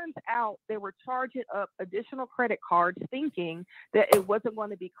 Turns out they were charging up additional credit cards thinking that it wasn't going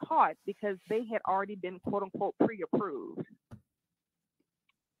to be caught because they had already been, quote unquote, pre-approved.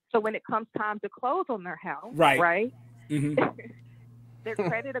 So when it comes time to close on their house, right? Their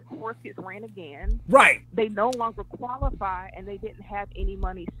credit, of course, gets ran again. They no longer qualify, and they didn't have any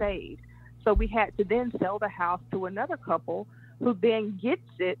money saved. So we had to then sell the house to another couple who then gets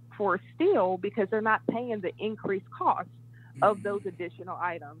it for a steal because they're not paying the increased cost of those additional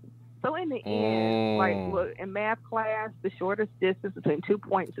items. So in the end, like, look, in math class, the shortest distance between 2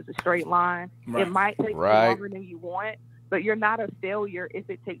 points is a straight line. It might take you longer than you want, but you're not a failure if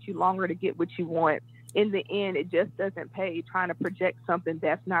it takes you longer to get what you want. In the end, it just doesn't pay trying to project something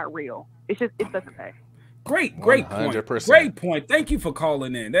that's not real. It doesn't pay. Great point. 100%. Great point. Thank you for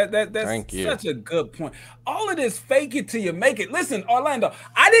calling in. That's such a good point. All of this fake it till you make it. Listen, Orlando,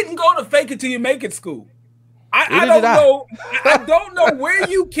 I didn't go to fake it till you make it school. I don't know where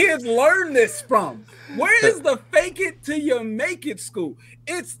you kids learn this from. Where is the fake it till you make it school?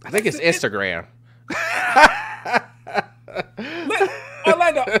 I think it's Instagram.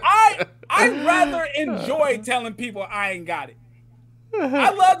 Orlando, I'd rather enjoy telling people I ain't got it. I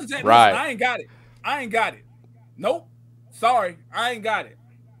love to say, listen, I ain't got it. I ain't got it. Nope. Sorry, I ain't got it.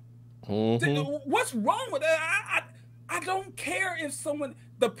 What's wrong with that? I don't care if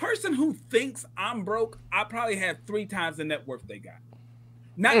the person who thinks I'm broke, I probably have 3 times the net worth they got.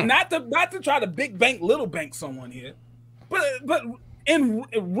 Not to try to big bank, little bank someone here, but in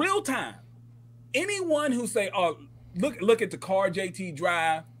real time, anyone who say, oh, look at the car JT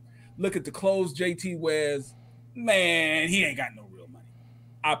drive, look at the clothes JT wears, man, he ain't got no real money.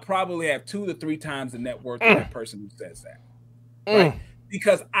 I probably have 2 to 3 times the net worth of that person who says that. Right?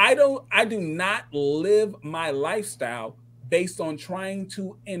 Because I do not live my lifestyle based on trying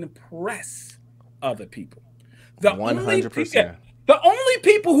to impress other people. 100%. The only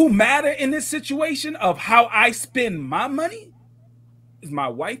people who matter in this situation of how I spend my money is my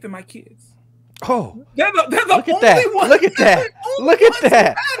wife and my kids. Oh, they're the only ones. Look at that. Look at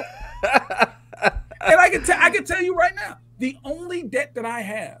that. And I can tell you right now, the only debt that I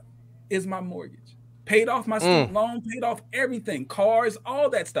have is my mortgage. Paid off my student loan, paid off everything, cars, all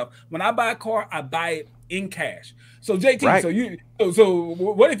that stuff. When I buy a car, I buy it in cash. So JT, so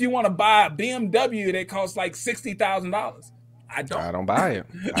what if you want to buy a BMW that costs like $60,000? I don't buy it.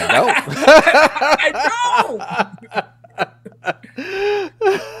 I don't.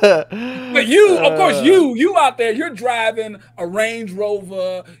 But you, of course, you out there, you're driving a Range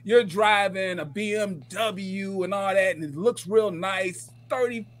Rover, you're driving a BMW and all that, and it looks real nice,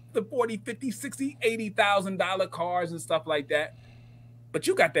 30 to 40, 50, 60, $80,000 cars and stuff like that. But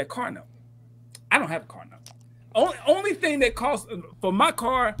you got that car note. I don't have a car note. Only thing that costs for my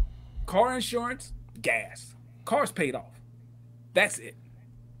car insurance, gas. Car's paid off. That's it.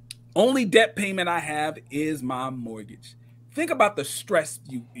 Only debt payment I have is my mortgage. Think about the stress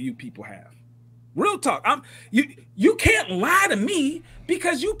you people have. Real talk. You can't lie to me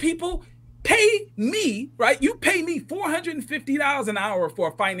because you people pay me, right? You pay me $450 an hour for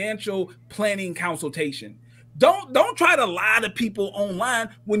a financial planning consultation. Don't try to lie to people online.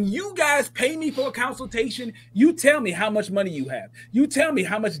 When you guys pay me for a consultation, you tell me how much money you have. You tell me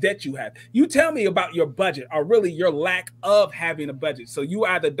how much debt you have. You tell me about your budget, or really your lack of having a budget. So you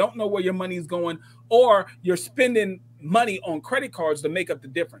either don't know where your money is going, or you're spending money on credit cards to make up the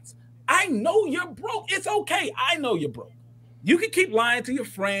difference. I know you're broke. It's okay. I know you're broke. You can keep lying to your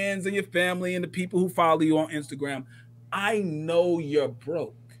friends and your family and the people who follow you on Instagram. I know you're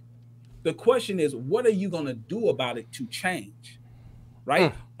broke. The question is, what are you going to do about it to change?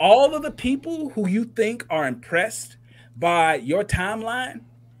 Right? All of the people who you think are impressed by your timeline,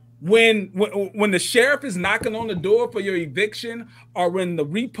 when the sheriff is knocking on the door for your eviction, or when the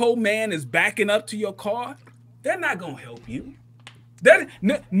repo man is backing up to your car, they're not going to help you.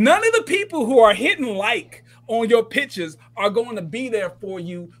 None of the people who are hitting like on your pictures are going to be there for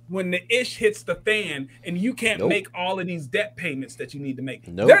you when the ish hits the fan and you can't make all of these debt payments that you need to make.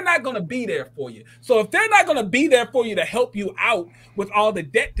 They're not going to be there for you. So if they're not going to be there for you to help you out with all the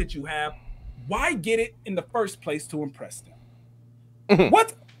debt that you have, why get it in the first place to impress them?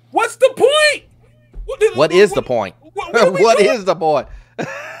 What's the point? What is the point? What is the point?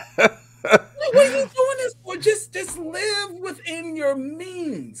 What are you doing this for? Just live within your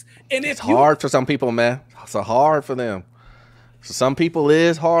means. And it's hard for some people, man. It's hard for them. For some people, it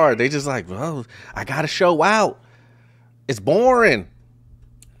is hard. They just like, well, I got to show out. It's boring.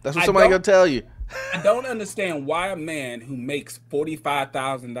 That's what somebody gonna tell you. I don't understand why a man who makes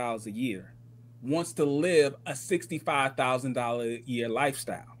 $45,000 a year wants to live a $65,000 a year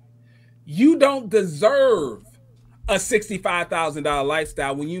lifestyle. You don't deserve a $65,000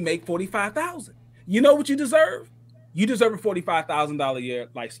 lifestyle when you make $45,000. You know what you deserve? You deserve a $45,000 a year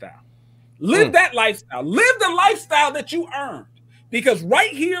lifestyle. Live that lifestyle. Live the lifestyle that you earned. Because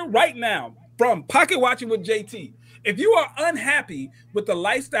right here, right now, from Pocket Watching with JT, if you are unhappy with the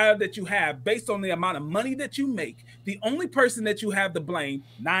lifestyle that you have based on the amount of money that you make, the only person that you have to blame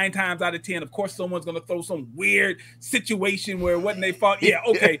 9 times out of 10, of course, someone's going to throw some weird situation where it wasn't their fault. Yeah,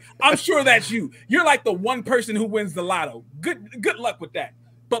 okay, I'm sure that's you. You're like the one person who wins the lotto. Good luck with that.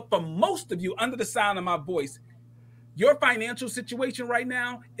 But for most of you, under the sound of my voice, your financial situation right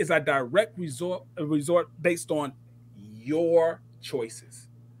now is a direct result based on your choices.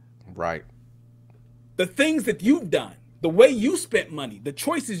 Right. The things that you've done, the way you spent money, the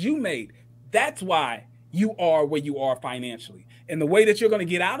choices you made, that's why you are where you are financially. And the way that you're going to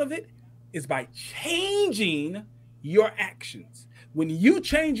get out of it is by changing your actions. When you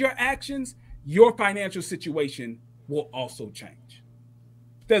change your actions, your financial situation will also change.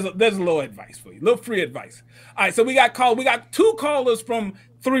 There's a little advice for you, a little free advice. All right, so we got 2 callers from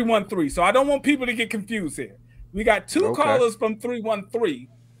 313. So I don't want people to get confused here. We got 2 callers from 313.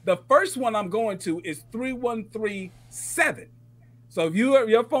 The first one I'm going to is 3137. So if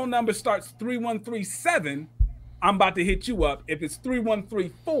your phone number starts 3137, I'm about to hit you up. If it's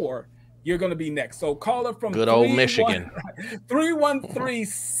 3134, you're going to be next. So caller from good old Michigan.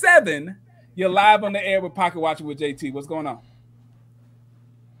 3137, you're live on the air with Pocket Watching with JT. What's going on?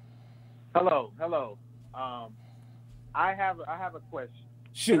 Hello. I have a question.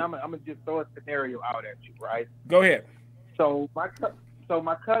 Shoot. And I'm gonna just throw a scenario out at you, right? Go ahead. So my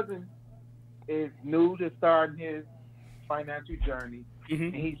cousin is new to starting his financial journey,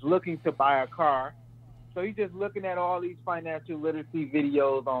 and he's looking to buy a car. So he's just looking at all these financial literacy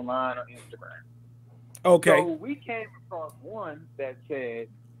videos online on Instagram. Okay. So we came across one that said,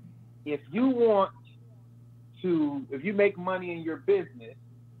 if you make money in your business,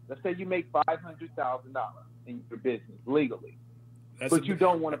 let's say you make $500,000 in your business legally, but you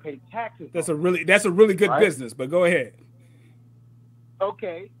don't want to pay taxes. That's a really good business, but go ahead.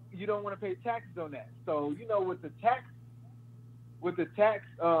 Okay, you don't want to pay taxes on that. So with the tax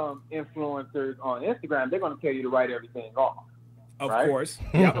influencers on Instagram, they're going to tell you to write everything off. Of course.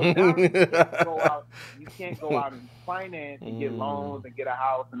 Yeah. So now you can't go out and finance and get loans and get a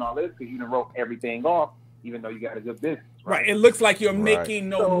house and all this because you done wrote everything off, even though you got a good business. Right. It looks like you're making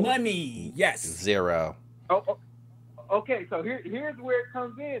no money. Yes. Zero. Oh, okay. So here's where it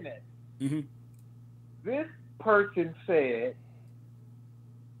comes in at. This person said,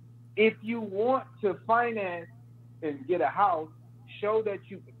 if you want to finance and get a house, show that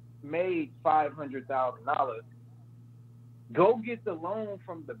you made $500,000. Go get the loan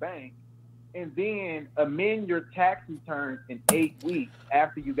from the bank, and then amend your tax returns in 8 weeks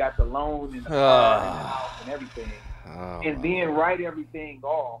after you got the loan and the car and the house and everything, and then write everything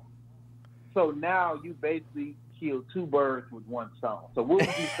off. So now you basically kill 2 birds with 1 stone. So what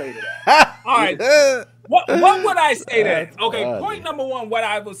would you say to that? All right. What would I say to that? Okay, point number 1, what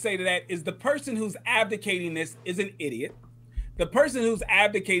I would say to that is the person who's abdicating this is an idiot. The person who's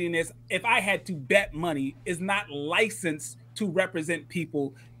abdicating this, if I had to bet money, is not licensed to represent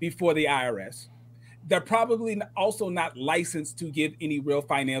people before the IRS. They're probably also not licensed to give any real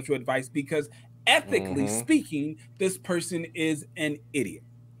financial advice because ethically speaking, this person is an idiot.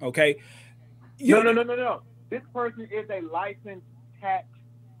 Okay? No. This person is a licensed tax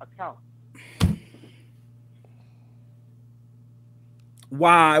accountant.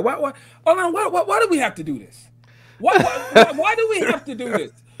 Why? Hold on. Why do we have to do this? Why do we have to do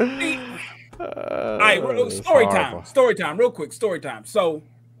this? All right, story time, real quick, story time. So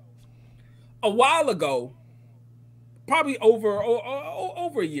a while ago, probably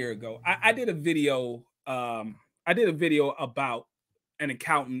over a year ago, I did a video. I did a video about an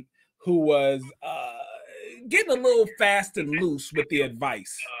accountant who was getting a little fast and loose with the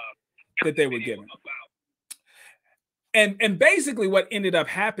advice that they were giving. And basically what ended up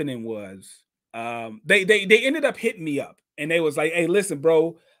happening was they ended up hitting me up, and they was like, hey, listen,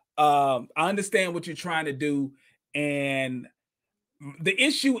 bro, I understand what you're trying to do, and the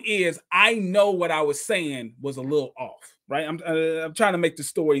issue is I know what I was saying was a little off, right? I'm trying to make the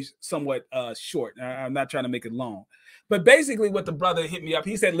story somewhat short. I'm not trying to make it long. But basically what the brother hit me up,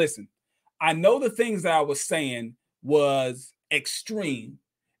 he said, listen, I know the things that I was saying was extreme,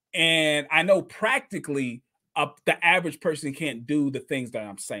 and I know practically the average person can't do the things that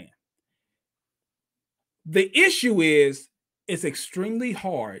I'm saying. The issue is it's extremely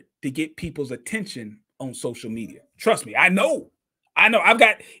hard to get people's attention on social media. Trust me, I know.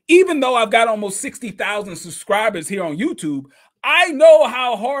 Even though I've got almost 60,000 subscribers here on YouTube, I know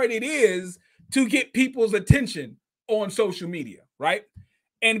how hard it is to get people's attention on social media, right?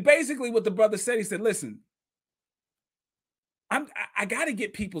 And basically what the brother said, he said, listen, I got to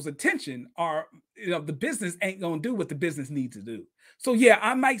get people's attention, or the business ain't going to do what the business needs to do. So yeah,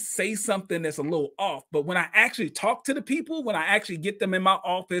 I might say something that's a little off, but when I actually talk to the people, when I actually get them in my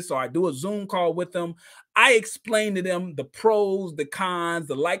office or I do a Zoom call with them, I explain to them the pros, the cons,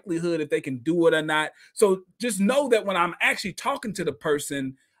 the likelihood if they can do it or not. So just know that when I'm actually talking to the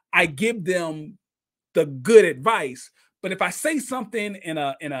person, I give them the good advice. But if I say something in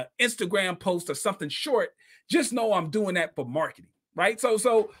a Instagram post or something short, just know I'm doing that for marketing, right?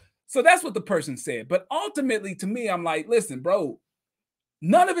 So that's what the person said. But ultimately, to me, I'm like, listen, bro,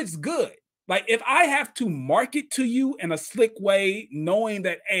 none of it's good. Like, if I have to market to you in a slick way, knowing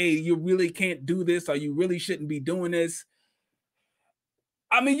that, hey, you really can't do this or you really shouldn't be doing this,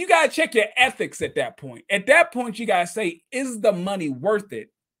 I mean, you got to check your ethics at that point. At that point, you got to say, is the money worth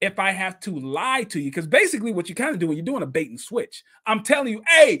it if I have to lie to you? Because basically what you're kind of doing, you're doing a bait and switch. I'm telling you,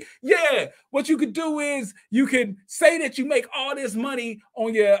 hey, yeah, what you could do is you could say that you make all this money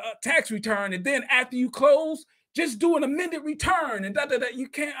on your tax return, and then after you close, just do an amended return and You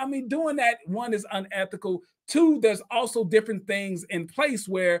can't, I mean, doing that, one, is unethical. Two, there's also different things in place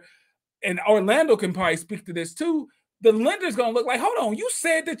where, and Orlando can probably speak to this too, the lender's going to look like, hold on, you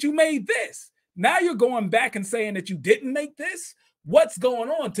said that you made this. Now you're going back and saying that you didn't make this. What's going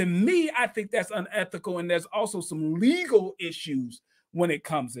on? To me, I think that's unethical, and there's also some legal issues when it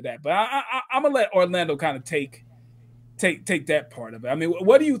comes to that. But I'm gonna let Orlando kind of take that part of it. I mean,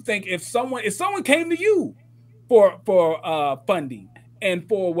 what do you think if someone came to you for funding, and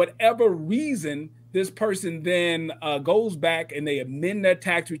for whatever reason this person then goes back and they amend their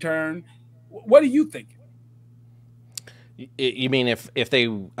tax return? What do you think? You mean if they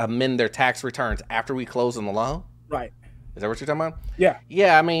amend their tax returns after we close on the loan? Right. Is that what you're talking about? Yeah.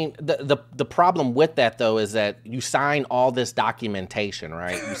 Yeah, I mean, the problem with that, though, is that you sign all this documentation,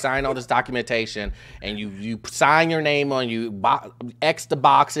 right? You sign all this documentation, and you sign your name on, you X the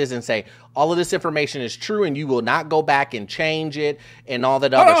boxes and say, all of this information is true, and you will not go back and change it and all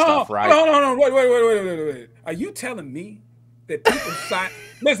that other stuff, right? No, wait. Are you telling me that people sign?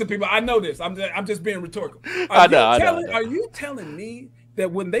 Listen, people, I know this. I'm just being rhetorical. I know. Are you telling me that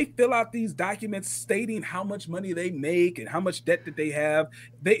when they fill out these documents stating how much money they make and how much debt that they have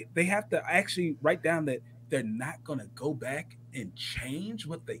have to actually write down that they're not going to go back and change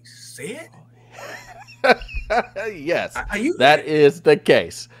what they said? Yes, that is the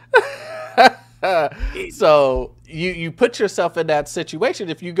case. So you put yourself in that situation.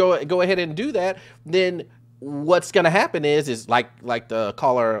 If you go ahead and do that, then what's going to happen is like the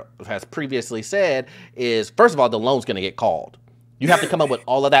caller has previously said, is first of all, the loan's going to get called. You have to come up with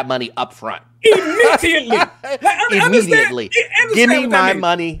all of that money up front. Immediately. Immediately. Give me my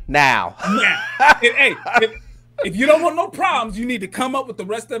money now. Hey, if you don't want no problems, you need to come up with the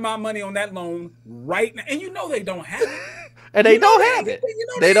rest of my money on that loan right now. And you know they don't have it. And they don't have it.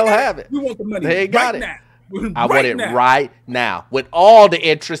 They don't have it. We want the money. They got it. I want it now. right now, with all the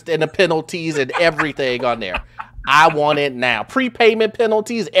interest and the penalties and everything on there. I want it now. Prepayment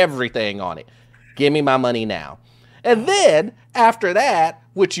penalties, everything on it. Give me my money now. And then after that,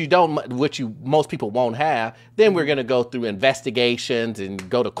 which most people won't have, then we're going to go through investigations and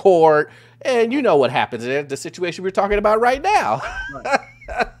go to court. And you know what happens in the situation we're talking about right now.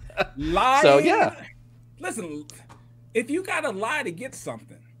 Lying. So, yeah. Listen, if you got to lie to get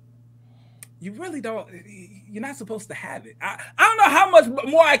something, you really don't, you're not supposed to have it. I don't know how much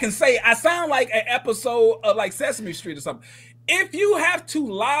more I can say. I sound like an episode of like Sesame Street or something. If you have to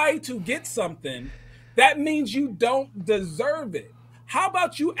lie to get something, that means you don't deserve it. How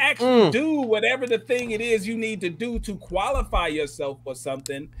about you actually do whatever the thing it is you need to do to qualify yourself for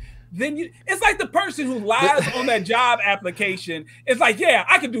something? Then it's like the person who lies on that job application. It's like, yeah,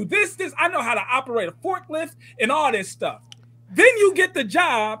 I can do this. I know how to operate a forklift and all this stuff. Then you get the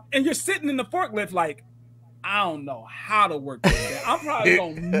job and you're sitting in the forklift like, I don't know how to work this. I'm probably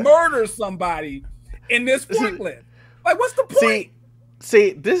gonna murder somebody in this forklift. Like, what's the point?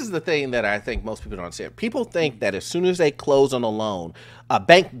 See, this is the thing that I think most people don't understand. People think that as soon as they close on a loan, a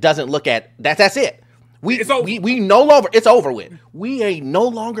bank doesn't look at that. That's it. We no longer, it's over with. We ain't no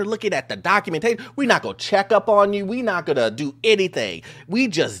longer looking at the documentation. We not gonna check up on you. We not gonna do anything. We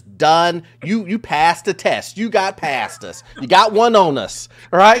just done. You passed the test. You got past us. You got one on us.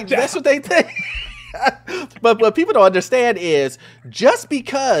 Right? That's what they think. But what people don't understand is just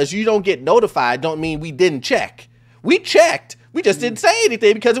because you don't get notified don't mean we didn't check. We checked. We just didn't say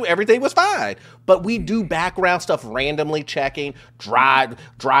anything because everything was fine. But we do background stuff, randomly checking, drive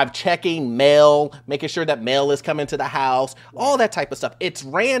checking, mail, making sure that mail is coming to the house, all that type of stuff. It's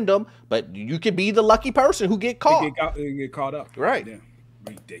random, but you could be the lucky person who get caught. Get caught up. Right. Yeah.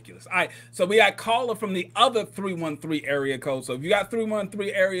 Ridiculous. All right, so we got caller from the other 313 area code. So if you got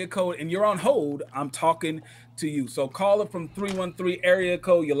 313 area code and you're on hold, I'm talking to you. So caller from 313 area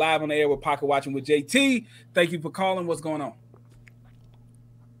code, you're live on the air with Pocket Watching with JT. Thank you for calling. What's going on?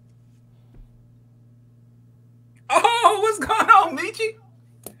 Oh, what's going on, Michi?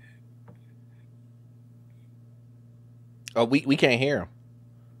 Oh, we can't hear him.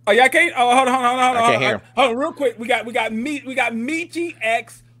 Oh, y'all can't. Oh, hold on. I can't hear him. Hold on, real quick. We got Michi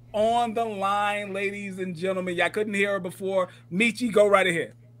X on the line, ladies and gentlemen. Y'all couldn't hear her before. Michi, go right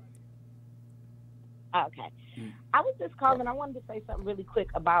ahead. Okay. I was just calling. I wanted to say something really quick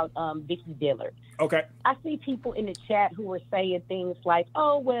about Vicki Dillard. Okay. I see people in the chat who are saying things like,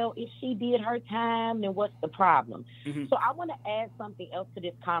 oh, well, if she did her time, then what's the problem? So I want to add something else to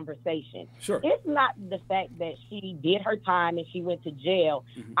this conversation. Sure. It's not the fact that she did her time and she went to jail.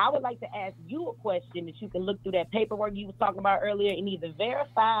 I would like to ask you a question that you can look through that paperwork you were talking about earlier and either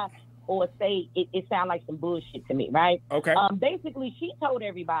verify or say it sounds like some bullshit to me, right? Okay. Basically, she told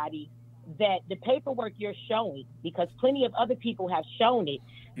everybody that the paperwork you're showing, because plenty of other people have shown it,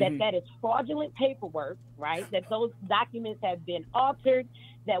 that that is fraudulent paperwork, right? That those documents have been altered,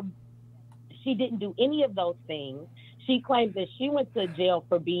 that she didn't do any of those things. She claims that she went to jail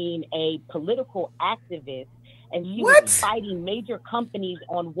for being a political activist and she was fighting major companies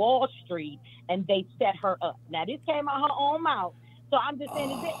on Wall Street and they set her up. Now, this came out her own mouth. So I'm just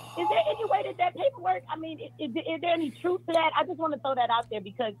saying, is there any way that paperwork, I mean, is there any truth to that? I just want to throw that out there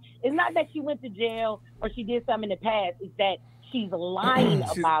because it's not that she went to jail or she did something in the past. It's that she's lying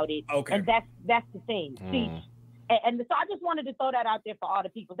about it. Okay. And that's the thing. And so I just wanted to throw that out there for all the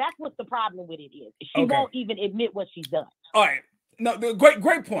people. That's what the problem with it is. She won't even admit what she's done. All right. No,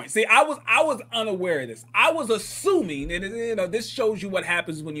 great point. See, I was unaware of this. I was assuming, and you know, this shows you what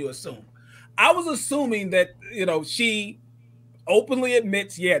happens when you assume. I was assuming that, you know, she openly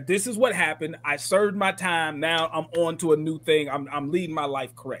admits, yeah, this is what happened. I served my time. Now I'm on to a new thing. I'm leading my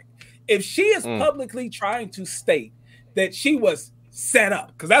life correct. If she is publicly trying to state that she was set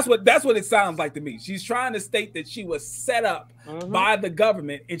up, because that's what it sounds like to me. She's trying to state that she was set up by the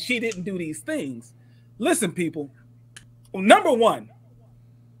government and she didn't do these things. Listen, people. Number one,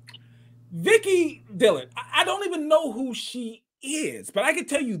 Vicki Dillard. I don't even know who she is, but I can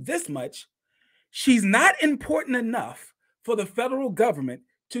tell you this much. She's not important enough for the federal government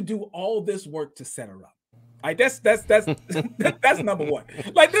to do all this work to set her up. Like that's number one.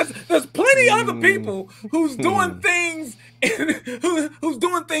 Like there's plenty other people who's doing things who's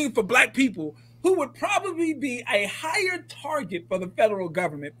doing things for black people who would probably be a higher target for the federal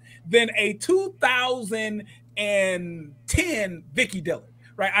government than a 2010 Vicki Dillard.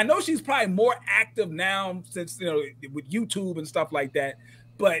 Right? I know she's probably more active now since, you know, with YouTube and stuff like that,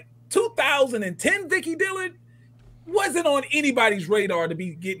 but 2010 Vicki Dillard wasn't on anybody's radar to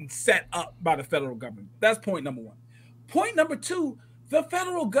be getting set up by the federal government. That's point number one. Point number two, the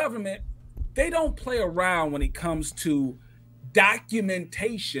federal government, they don't play around when it comes to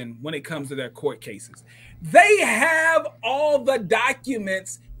documentation, when it comes to their court cases. They have all the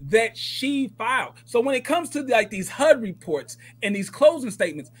documents that she filed. So when it comes to like these HUD reports and these closing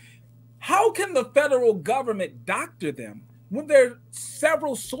statements, how can the federal government doctor them when there are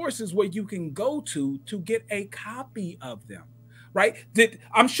several sources where you can go to get a copy of them, right?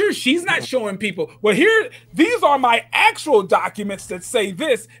 I'm sure she's not showing people, well, here, these are my actual documents that say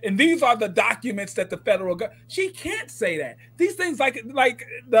this, and these are the documents that the federal government. She can't say that. These things, like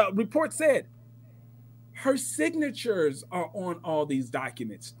the report said, her signatures are on all these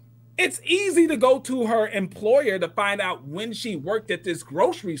documents. It's easy to go to her employer to find out when she worked at this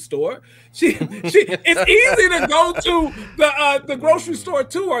grocery store. It's easy to go to the grocery store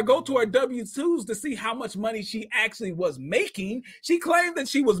too, or go to her W-2s to see how much money she actually was making. She claimed that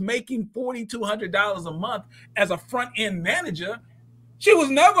she was making $4,200 a month as a front-end manager. She was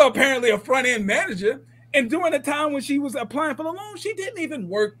never apparently a front-end manager. And during the time when she was applying for the loan, she didn't even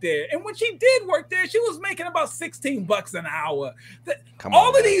work there. And when she did work there, she was making about $16 an hour.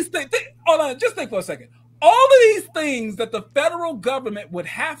 All of these things, hold on, just think for a second. All of these things that the federal government would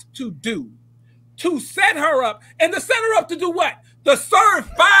have to do to set her up, and to set her up to do what? To serve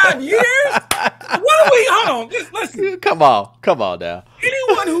 5 years? What are we, hold on, just listen. Come on now.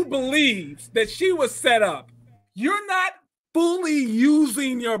 Anyone who believes that she was set up, you're not fully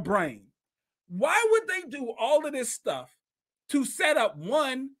using your brain. Why would they do all of this stuff to set up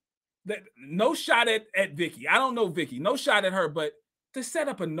one that no shot at Vicki? I don't know Vicki, no shot at her, but to set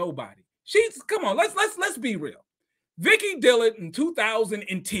up a nobody. Come on, let's be real. Vicki Dillard in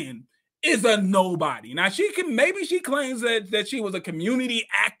 2010 is a nobody. Now maybe she claims that she was a community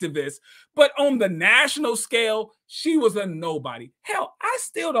activist, but on the national scale, she was a nobody. Hell, I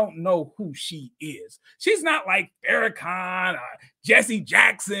still don't know who she is. She's not like Farrakhan or Jesse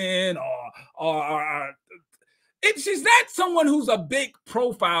Jackson she's not someone who's a big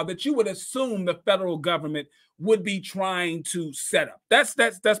profile that you would assume the federal government would be trying to set up. That's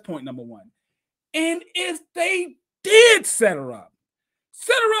point number one. And if they did set her up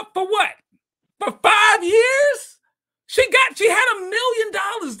for what? For 5 years? She had $1 million.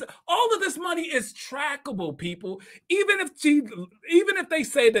 All of this money is trackable, people. Even if they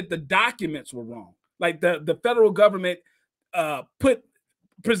say that the documents were wrong, like the federal government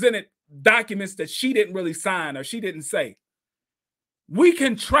presented documents that she didn't really sign or she didn't say, we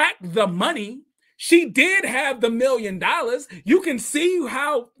can track the money. She did have the $1 million. You can see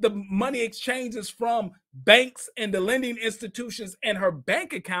how the money exchanges from banks and the lending institutions and her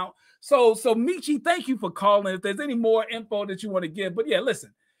bank account. So Michi, thank you for calling. If there's any more info that you want to give, but yeah,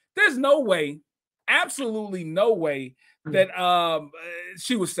 listen, there's no way, absolutely no way that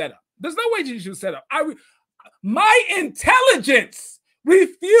she was set up. There's no way she was set up. My intelligence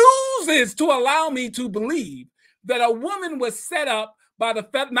refuses to allow me to believe that a woman was set up by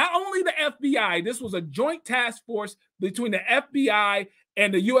not only the FBI. This was a joint task force between the FBI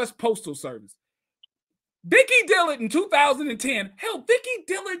and the U.S. Postal Service. Vicki Dillard in 2010, hell, Vicki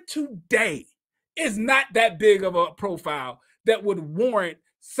Dillard today is not that big of a profile that would warrant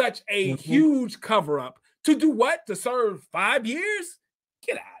such a huge cover-up. To do what? To serve 5 years?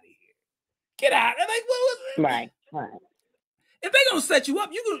 Get out of here. Get out. Right. If they're going to set you up,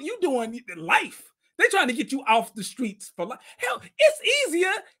 you doing life. They're trying to get you off the streets for life. Hell, it's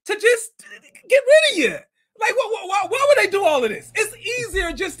easier to just get rid of you. Like, why would they do all of this? It's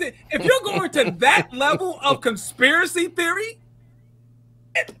easier just to, if you're going to that level of conspiracy theory,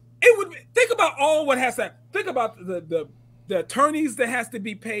 it would, think about all what has to, think about the attorneys that has to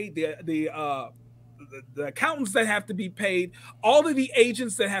be paid, the accountants that have to be paid, all of the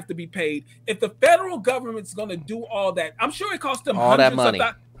agents that have to be paid. If the federal government's going to do all that, I'm sure it costs them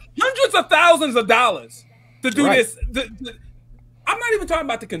hundreds of thousands of dollars to do this. I'm not even talking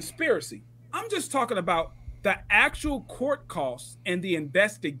about the conspiracy. I'm just talking about the actual court costs and the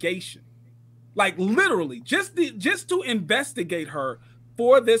investigation. Like literally, just to investigate her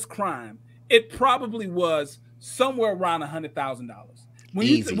for this crime, it probably was somewhere around $100,000.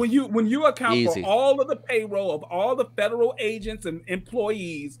 When you account for all of the payroll of all the federal agents and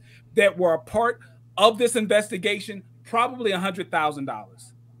employees that were a part of this investigation, probably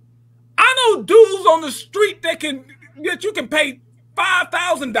 $100,000. I know dudes on the street that you can pay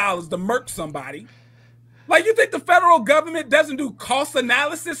 $5,000 to murk somebody. Like, you think the federal government doesn't do cost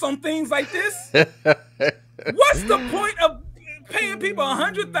analysis on things like this? What's the point of paying people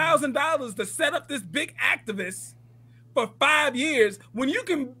 $100,000 to set up this big activist for 5 years when you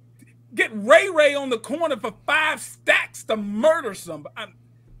can get Ray on the corner for 5 stacks to murder somebody?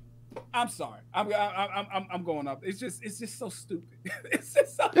 I'm sorry. I'm going up. It's just so stupid.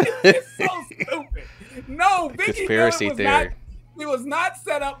 It's so stupid. No, Vicki Dillard was not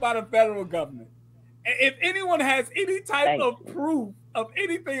set up by the federal government. If anyone has any type of proof of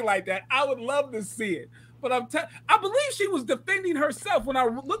anything like that, I would love to see it. But I believe she was defending herself. When I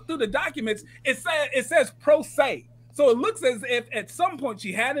looked through the documents, it says pro se. So it looks as if at some point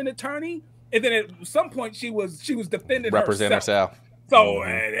she had an attorney, and then at some point she was defending herself. So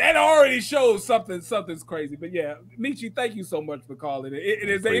that already shows something's crazy. But yeah, Michi, thank you so much for calling.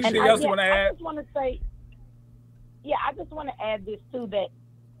 Is there anything else you want to add? I just want to say, I just want to add this too, that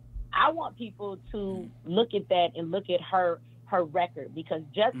I want people to look at that and look at her record, because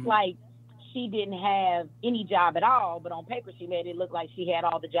just like she didn't have any job at all, but on paper she made it look like she had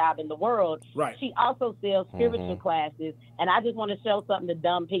all the job in the world. Right. She also sells spiritual classes, and I just want to show something to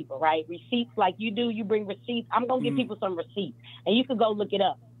dumb people, right? Receipts like you do, you bring receipts. I'm going to give people some receipts, and you can go look it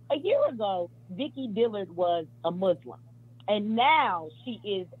up. A year ago, Vicki Dillard was a Muslim, and now she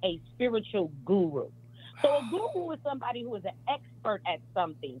is a spiritual guru. So a guru is somebody who is an expert at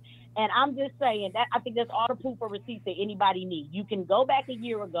something. And I'm just saying that I think that's all the proof or receipts that anybody needs. You can go back a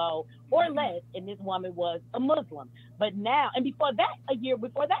year ago or less, and this woman was a Muslim. But now, and before that, a year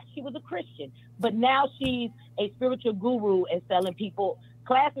before that, she was a Christian. But now she's a spiritual guru and selling people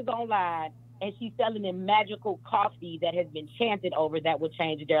classes online, and she's selling them magical coffee that has been chanted over that will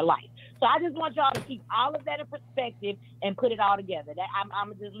change their life. So I just want y'all to keep all of that in perspective and put it all together. That I'm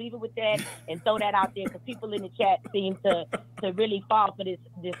gonna just leave it with that and throw that out there, because people in the chat seem to really fall for this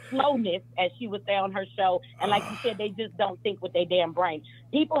slowness, as she would say on her show. And like you said, they just don't think with their damn brain.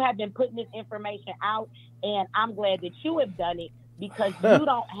 People have been putting this information out, and I'm glad that you have done it, because you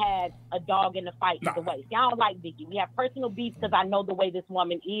don't have a dog in the fight either way. See, I don't like Vicki. We have personal beef because I know the way this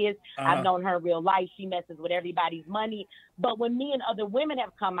woman is. I've known her in real life. She messes with everybody's money. But when me and other women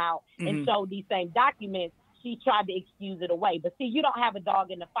have come out and showed these same documents, she tried to excuse it away. But see, you don't have a dog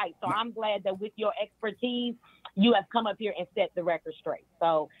in the fight. So I'm glad that with your expertise, you have come up here and set the record straight.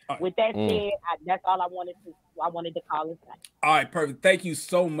 So with that said, that's all I wanted to call and say. All right, perfect. Thank you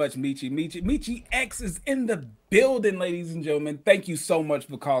so much, Michi. Michi X is in the building, ladies and gentlemen. Thank you so much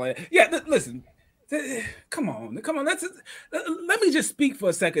for calling. Yeah, listen, come on. Let me just speak for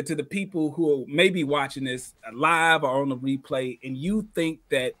a second to the people who may be watching this live or on the replay, and you think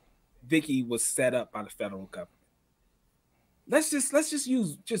that Vicki was set up by the federal government. Let's just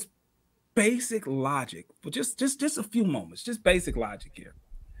use just basic logic for just a few moments. Just basic logic here.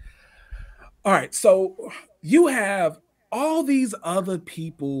 All right, so you have all these other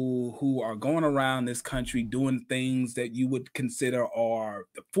people who are going around this country doing things that you would consider are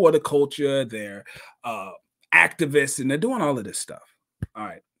for the culture. They're activists, and they're doing all of this stuff. All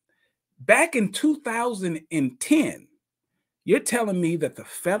right. Back in 2010, you're telling me that the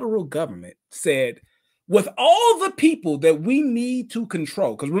federal government said, with all the people that we need to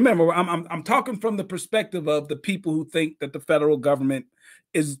control, because remember, I'm talking from the perspective of the people who think that the federal government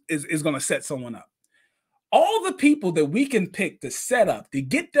is going to set someone up. All the people that we can pick to set up, to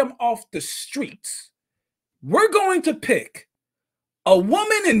get them off the streets, we're going to pick a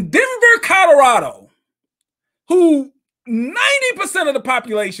woman in Denver, Colorado, who 90% of the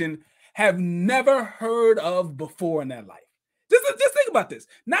population have never heard of before in their life. Just think about this.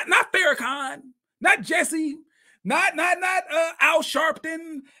 Not Farrakhan, not Jesse, not Al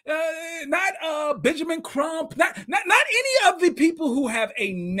Sharpton, not Benjamin Crump, not any of the people who have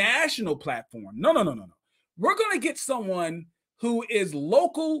a national platform. No. We're going to get someone who is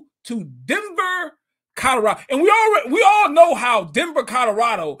local to Denver, Colorado. And we all know how Denver,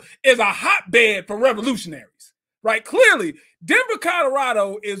 Colorado is a hotbed for revolutionaries, right? Clearly, Denver,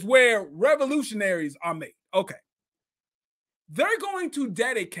 Colorado is where revolutionaries are made. Okay. They're going to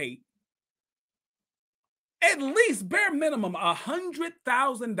dedicate at least bare minimum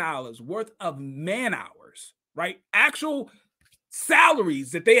 $100,000 worth of man hours, right? Actual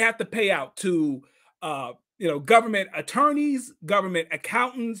salaries that they have to pay out to government attorneys, government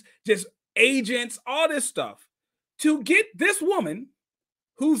accountants, just agents, all this stuff, to get this woman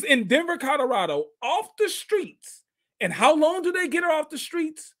who's in Denver, Colorado off the streets. And how long do they get her off the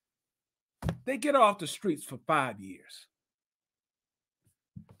streets? They get her off the streets for 5 years.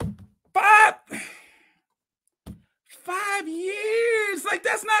 5 years. Like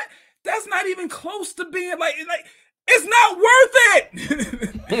that's not even close to being like it's not worth it.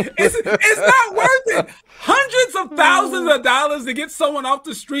 it's not worth it. Hundreds of thousands of dollars to get someone off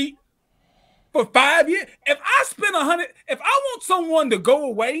the street for 5 years. If I spend if I want someone to go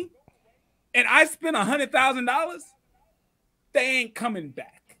away and I spend $100,000, they ain't coming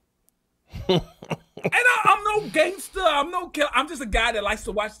back. And I'm no gangster. I'm no killer. I'm just a guy that likes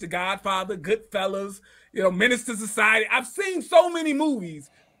to watch The Godfather, Goodfellas, Menace to Society. I've seen so many movies.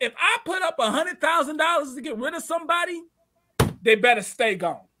 If I put up $100,000 to get rid of somebody, they better stay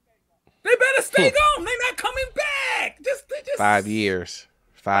gone. They better stay gone. They're not coming back. Just 5 years.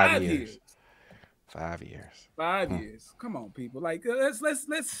 5 years. 5 years. 5 years. Come on, people. Like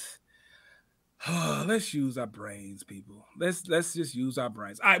let's use our brains, people. Let's just use our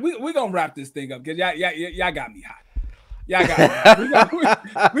brains. All right, we're gonna wrap this thing up because y'all got me hot. Y'all got me hot.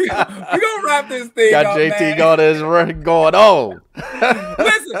 We gonna wrap this thing up. Got JT going on.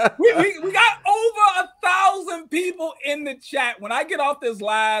 Listen, we got over 1,000 people in the chat. When I get off this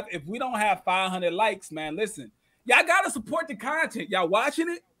live, if we don't have 500 likes, man, listen, y'all gotta support the content. Y'all watching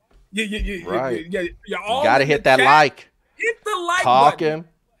it? You're all gotta hit that like. Hit the like button.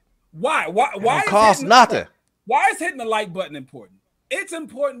 Why it costs nothing. Why is hitting the like button important? It's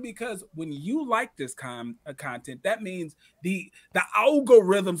important because when you like this content, that means the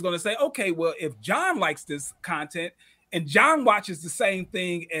algorithm's going to say, okay, well, if John likes this content, and John watches the same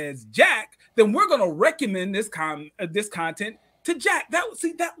thing as Jack, then we're going to recommend this content to Jack.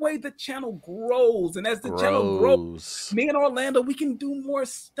 That way the channel grows. And as the channel grows, me and Orlando, we can do more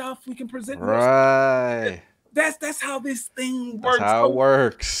stuff. We can present more stuff. That's how this thing works. That's how it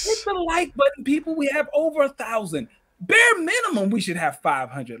works. Hit the like button, people. We have over 1,000. Bare minimum, we should have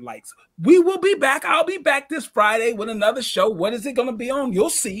 500 likes. We will be back. I'll be back this Friday with another show. What is it going to be on?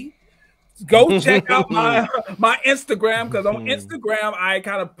 You'll see. Go check out my Instagram, because on Instagram, I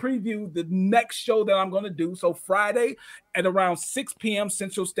kind of preview the next show that I'm going to do. So Friday at around 6 p.m.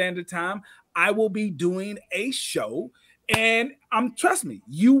 Central Standard Time, I will be doing a show. And trust me,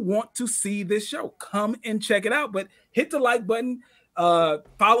 you want to see this show. Come and check it out. But hit the like button.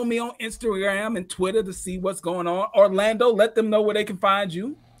 Follow me on Instagram and Twitter to see what's going on. Orlando, let them know where they can find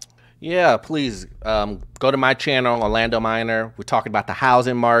you. Yeah, please go to my channel, Orlando Miner. We're talking about the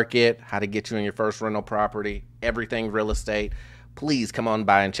housing market, how to get you in your first rental property, everything real estate. Please come on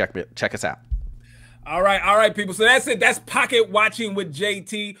by and check us out. All right, people. So that's it. That's Pocket Watching with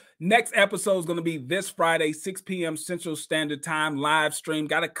JT. Next episode is going to be this Friday, 6 p.m. Central Standard Time, live stream.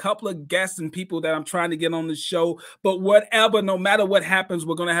 Got a couple of guests and people that I'm trying to get on the show. But whatever, no matter what happens,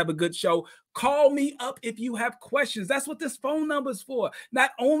 we're going to have a good show. Call me up if you have questions. That's what this phone number is for. Not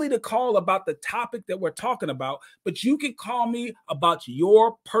only to call about the topic that we're talking about, but you can call me about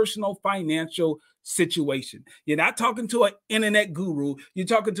your personal financial situation. You're not talking to an internet guru. You're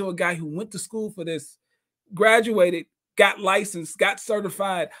talking to a guy who went to school for this, graduated, got licensed, got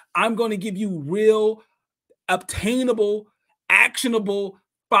certified. I'm going to give you real, obtainable, actionable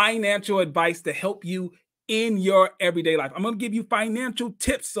financial advice to help you in your everyday life. I'm going to give you financial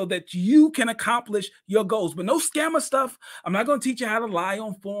tips so that you can accomplish your goals, but no scammer stuff. I'm not going to teach you how to lie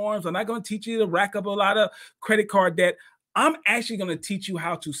on forms. I'm not going to teach you to rack up a lot of credit card debt. I'm actually going to teach you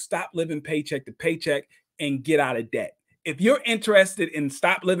how to stop living paycheck to paycheck and get out of debt. If you're interested in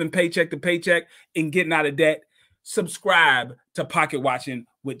stop living paycheck to paycheck and getting out of debt, subscribe to Pocket Watching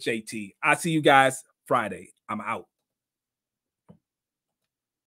with JT. I'll see you guys Friday. I'm out.